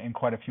show in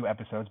quite a few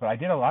episodes, but I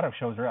did a lot of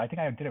shows. I think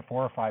I did it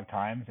 4 or 5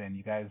 times, and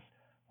you guys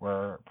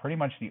were pretty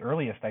much the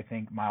earliest, I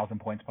think, Miles and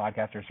Points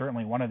podcast, or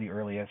certainly one of the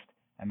earliest,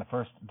 and the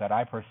first that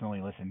I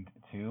personally listened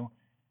to.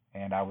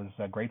 And I was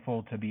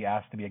grateful to be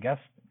asked to be a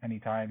guest many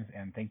times,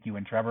 and thank you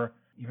and Trevor,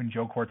 even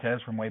Joe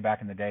Cortez from way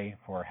back in the day,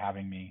 for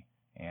having me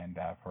and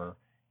for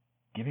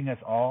giving us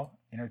all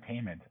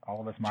entertainment, all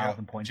of us Miles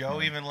and Points.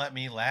 Joe even let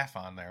me laugh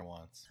on there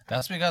once.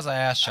 That's because I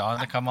asked Sean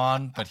to come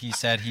on, but he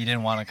said he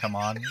didn't want to come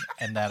on,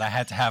 and that I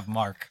had to have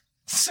Mark.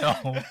 So,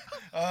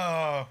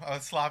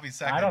 sloppy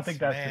seconds. I don't think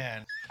that's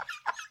man.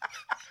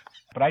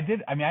 But I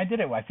did. I mean, I did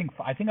it. I think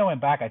I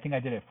went back. I think I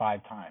did it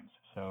 5 times.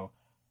 So,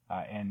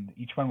 and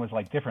each one was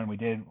like different.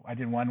 I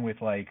did one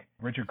with like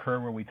Richard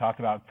Kerr where we talked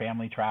about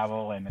family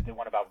travel, and I did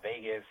one about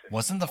Vegas.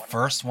 Wasn't the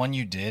first one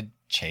you did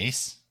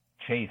Chase?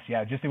 Chase,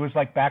 yeah. Just it was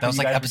like back. That was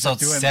when like you guys episode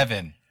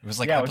 7. It was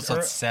like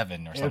episode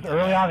 7 or something. It was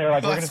early on. They were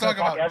like, we're going to talk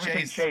talk about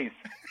everything Chase.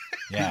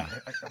 Yeah.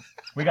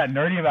 We got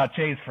nerdy about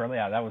Chase that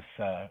was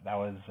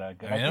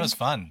good. I mean, it was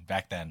fun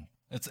back then.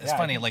 It's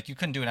funny, like you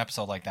couldn't do an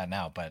episode like that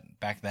now, but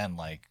back then,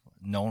 like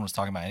no one was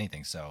talking about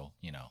anything, so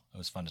it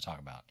was fun to talk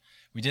about.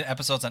 We did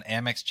episodes on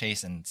Amex,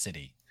 Chase, and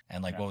Citi,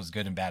 and like what was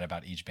good and bad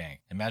about each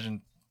bank.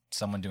 Imagine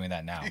someone doing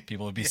that now;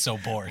 people would be so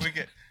bored.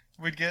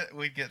 We'd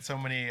get so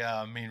many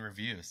mean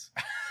reviews.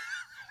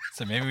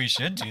 So maybe we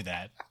should do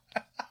that.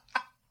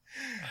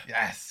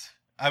 Yes,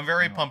 I'm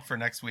very pumped for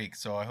next week,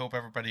 so I hope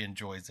everybody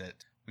enjoys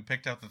it. We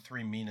picked out the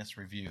 3 meanest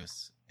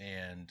reviews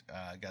and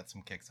got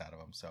some kicks out of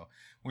them. So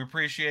we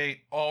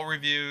appreciate all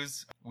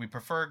reviews. We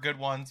prefer good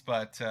ones,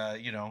 but,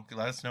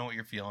 let us know what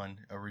you're feeling.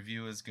 A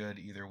review is good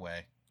either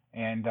way.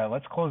 And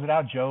let's close it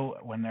out, Joe,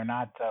 when they're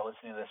not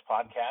listening to this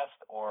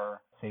podcast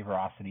or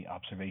Saverocity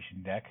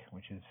Observation Deck,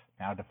 which is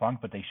now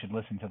defunct, but they should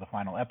listen to the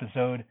final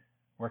episode.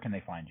 Where can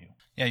they find you?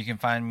 Yeah, you can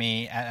find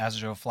me at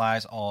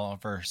AstroFlies all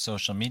over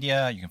social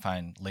media. You can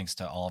find links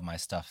to all of my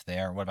stuff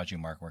there. What about you,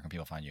 Mark? Where can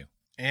people find you?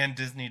 And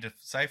Disney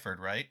Deciphered,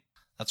 right?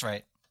 That's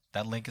right.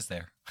 That link is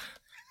there.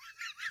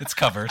 It's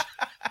covered.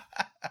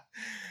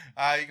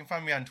 You can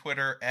find me on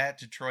Twitter at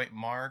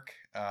DetroitMark.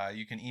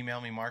 You can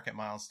email me,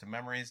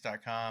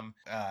 mark@milestomemories.com.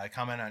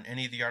 Comment on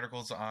any of the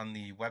articles on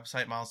the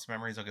website, Miles to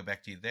Memories. I'll get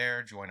back to you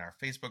there. Join our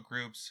Facebook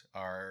groups,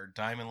 our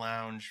Diamond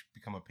Lounge,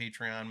 become a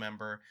Patreon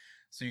member,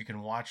 so you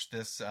can watch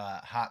this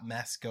hot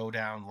mess go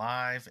down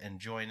live and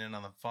join in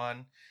on the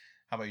fun.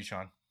 How about you,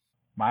 Sean?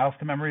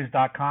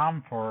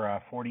 milestomemories.com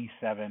for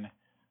 47.2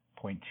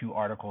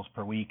 articles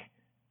per week.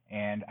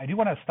 And I do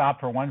want to stop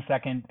for 1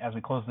 second as we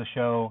close the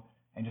show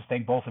and just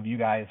thank both of you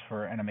guys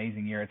for an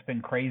amazing year. It's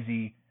been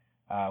crazy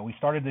We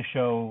started the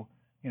show,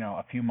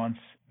 a few months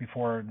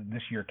before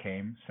this year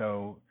came,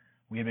 so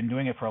we had been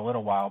doing it for a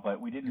little while, but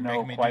we didn't know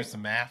Make me quite. do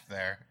some math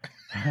there.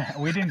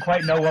 We didn't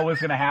quite know what was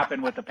going to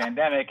happen with the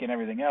pandemic and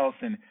everything else,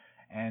 and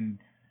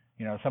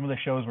some of the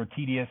shows were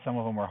tedious, some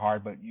of them were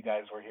hard, but you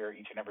guys were here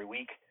each and every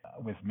week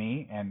with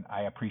me, and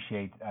I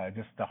appreciate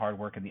just the hard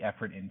work and the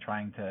effort in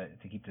trying to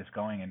keep this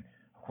going. And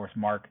of course,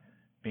 Mark,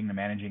 being the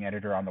managing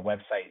editor on the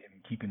website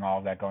and keeping all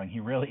of that going, he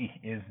really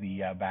is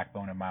the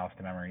backbone of Miles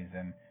to Memories,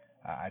 and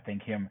I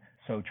thank him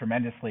so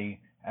tremendously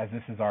as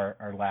this is our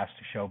last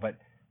show. But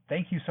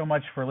thank you so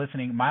much for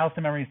listening.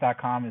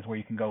 MilesToMemories.com is where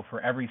you can go for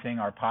everything,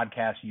 our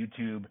podcast,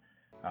 YouTube,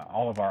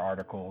 all of our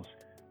articles,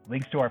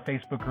 links to our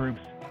Facebook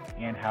groups,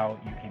 and how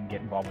you can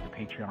get involved with the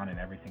Patreon and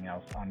everything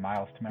else on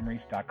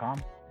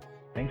MilesToMemories.com.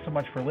 Thanks so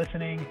much for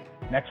listening.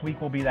 Next week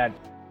will be that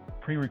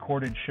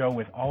pre-recorded show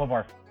with all of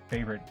our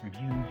favorite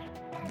reviews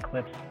and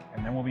clips,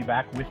 and then we'll be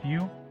back with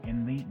you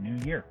in the new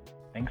year.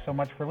 Thanks so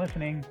much for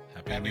listening.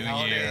 Happy New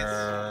holidays.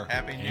 Year.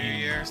 Happy New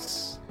Year.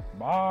 Peace.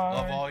 Bye.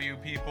 Love all you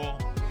people.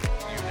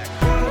 See you next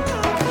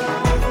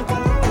time.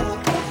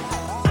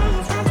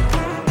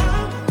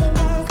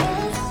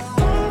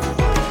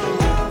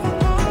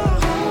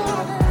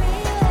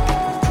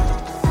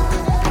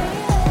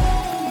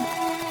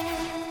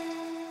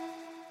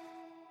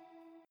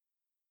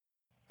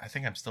 I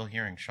think I'm still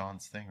hearing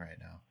Sean's thing right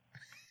now.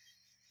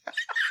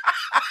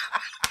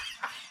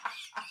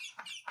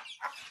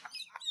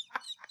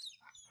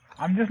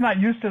 I'm just not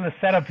used to the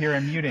setup here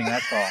and muting,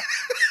 that's all.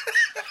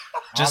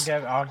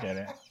 I'll get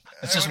it.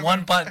 It's just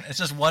one button. It's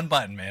just one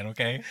button, man.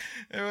 Okay.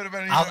 It would have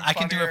been. I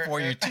can do it for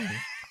you too.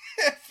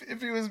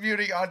 If he was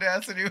muting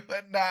Audacity,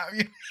 but not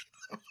mute.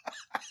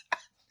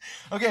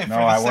 Okay, No,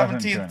 for I the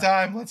wasn't doing 17th it.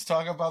 time, let's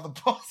talk about the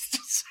Postal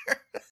Service.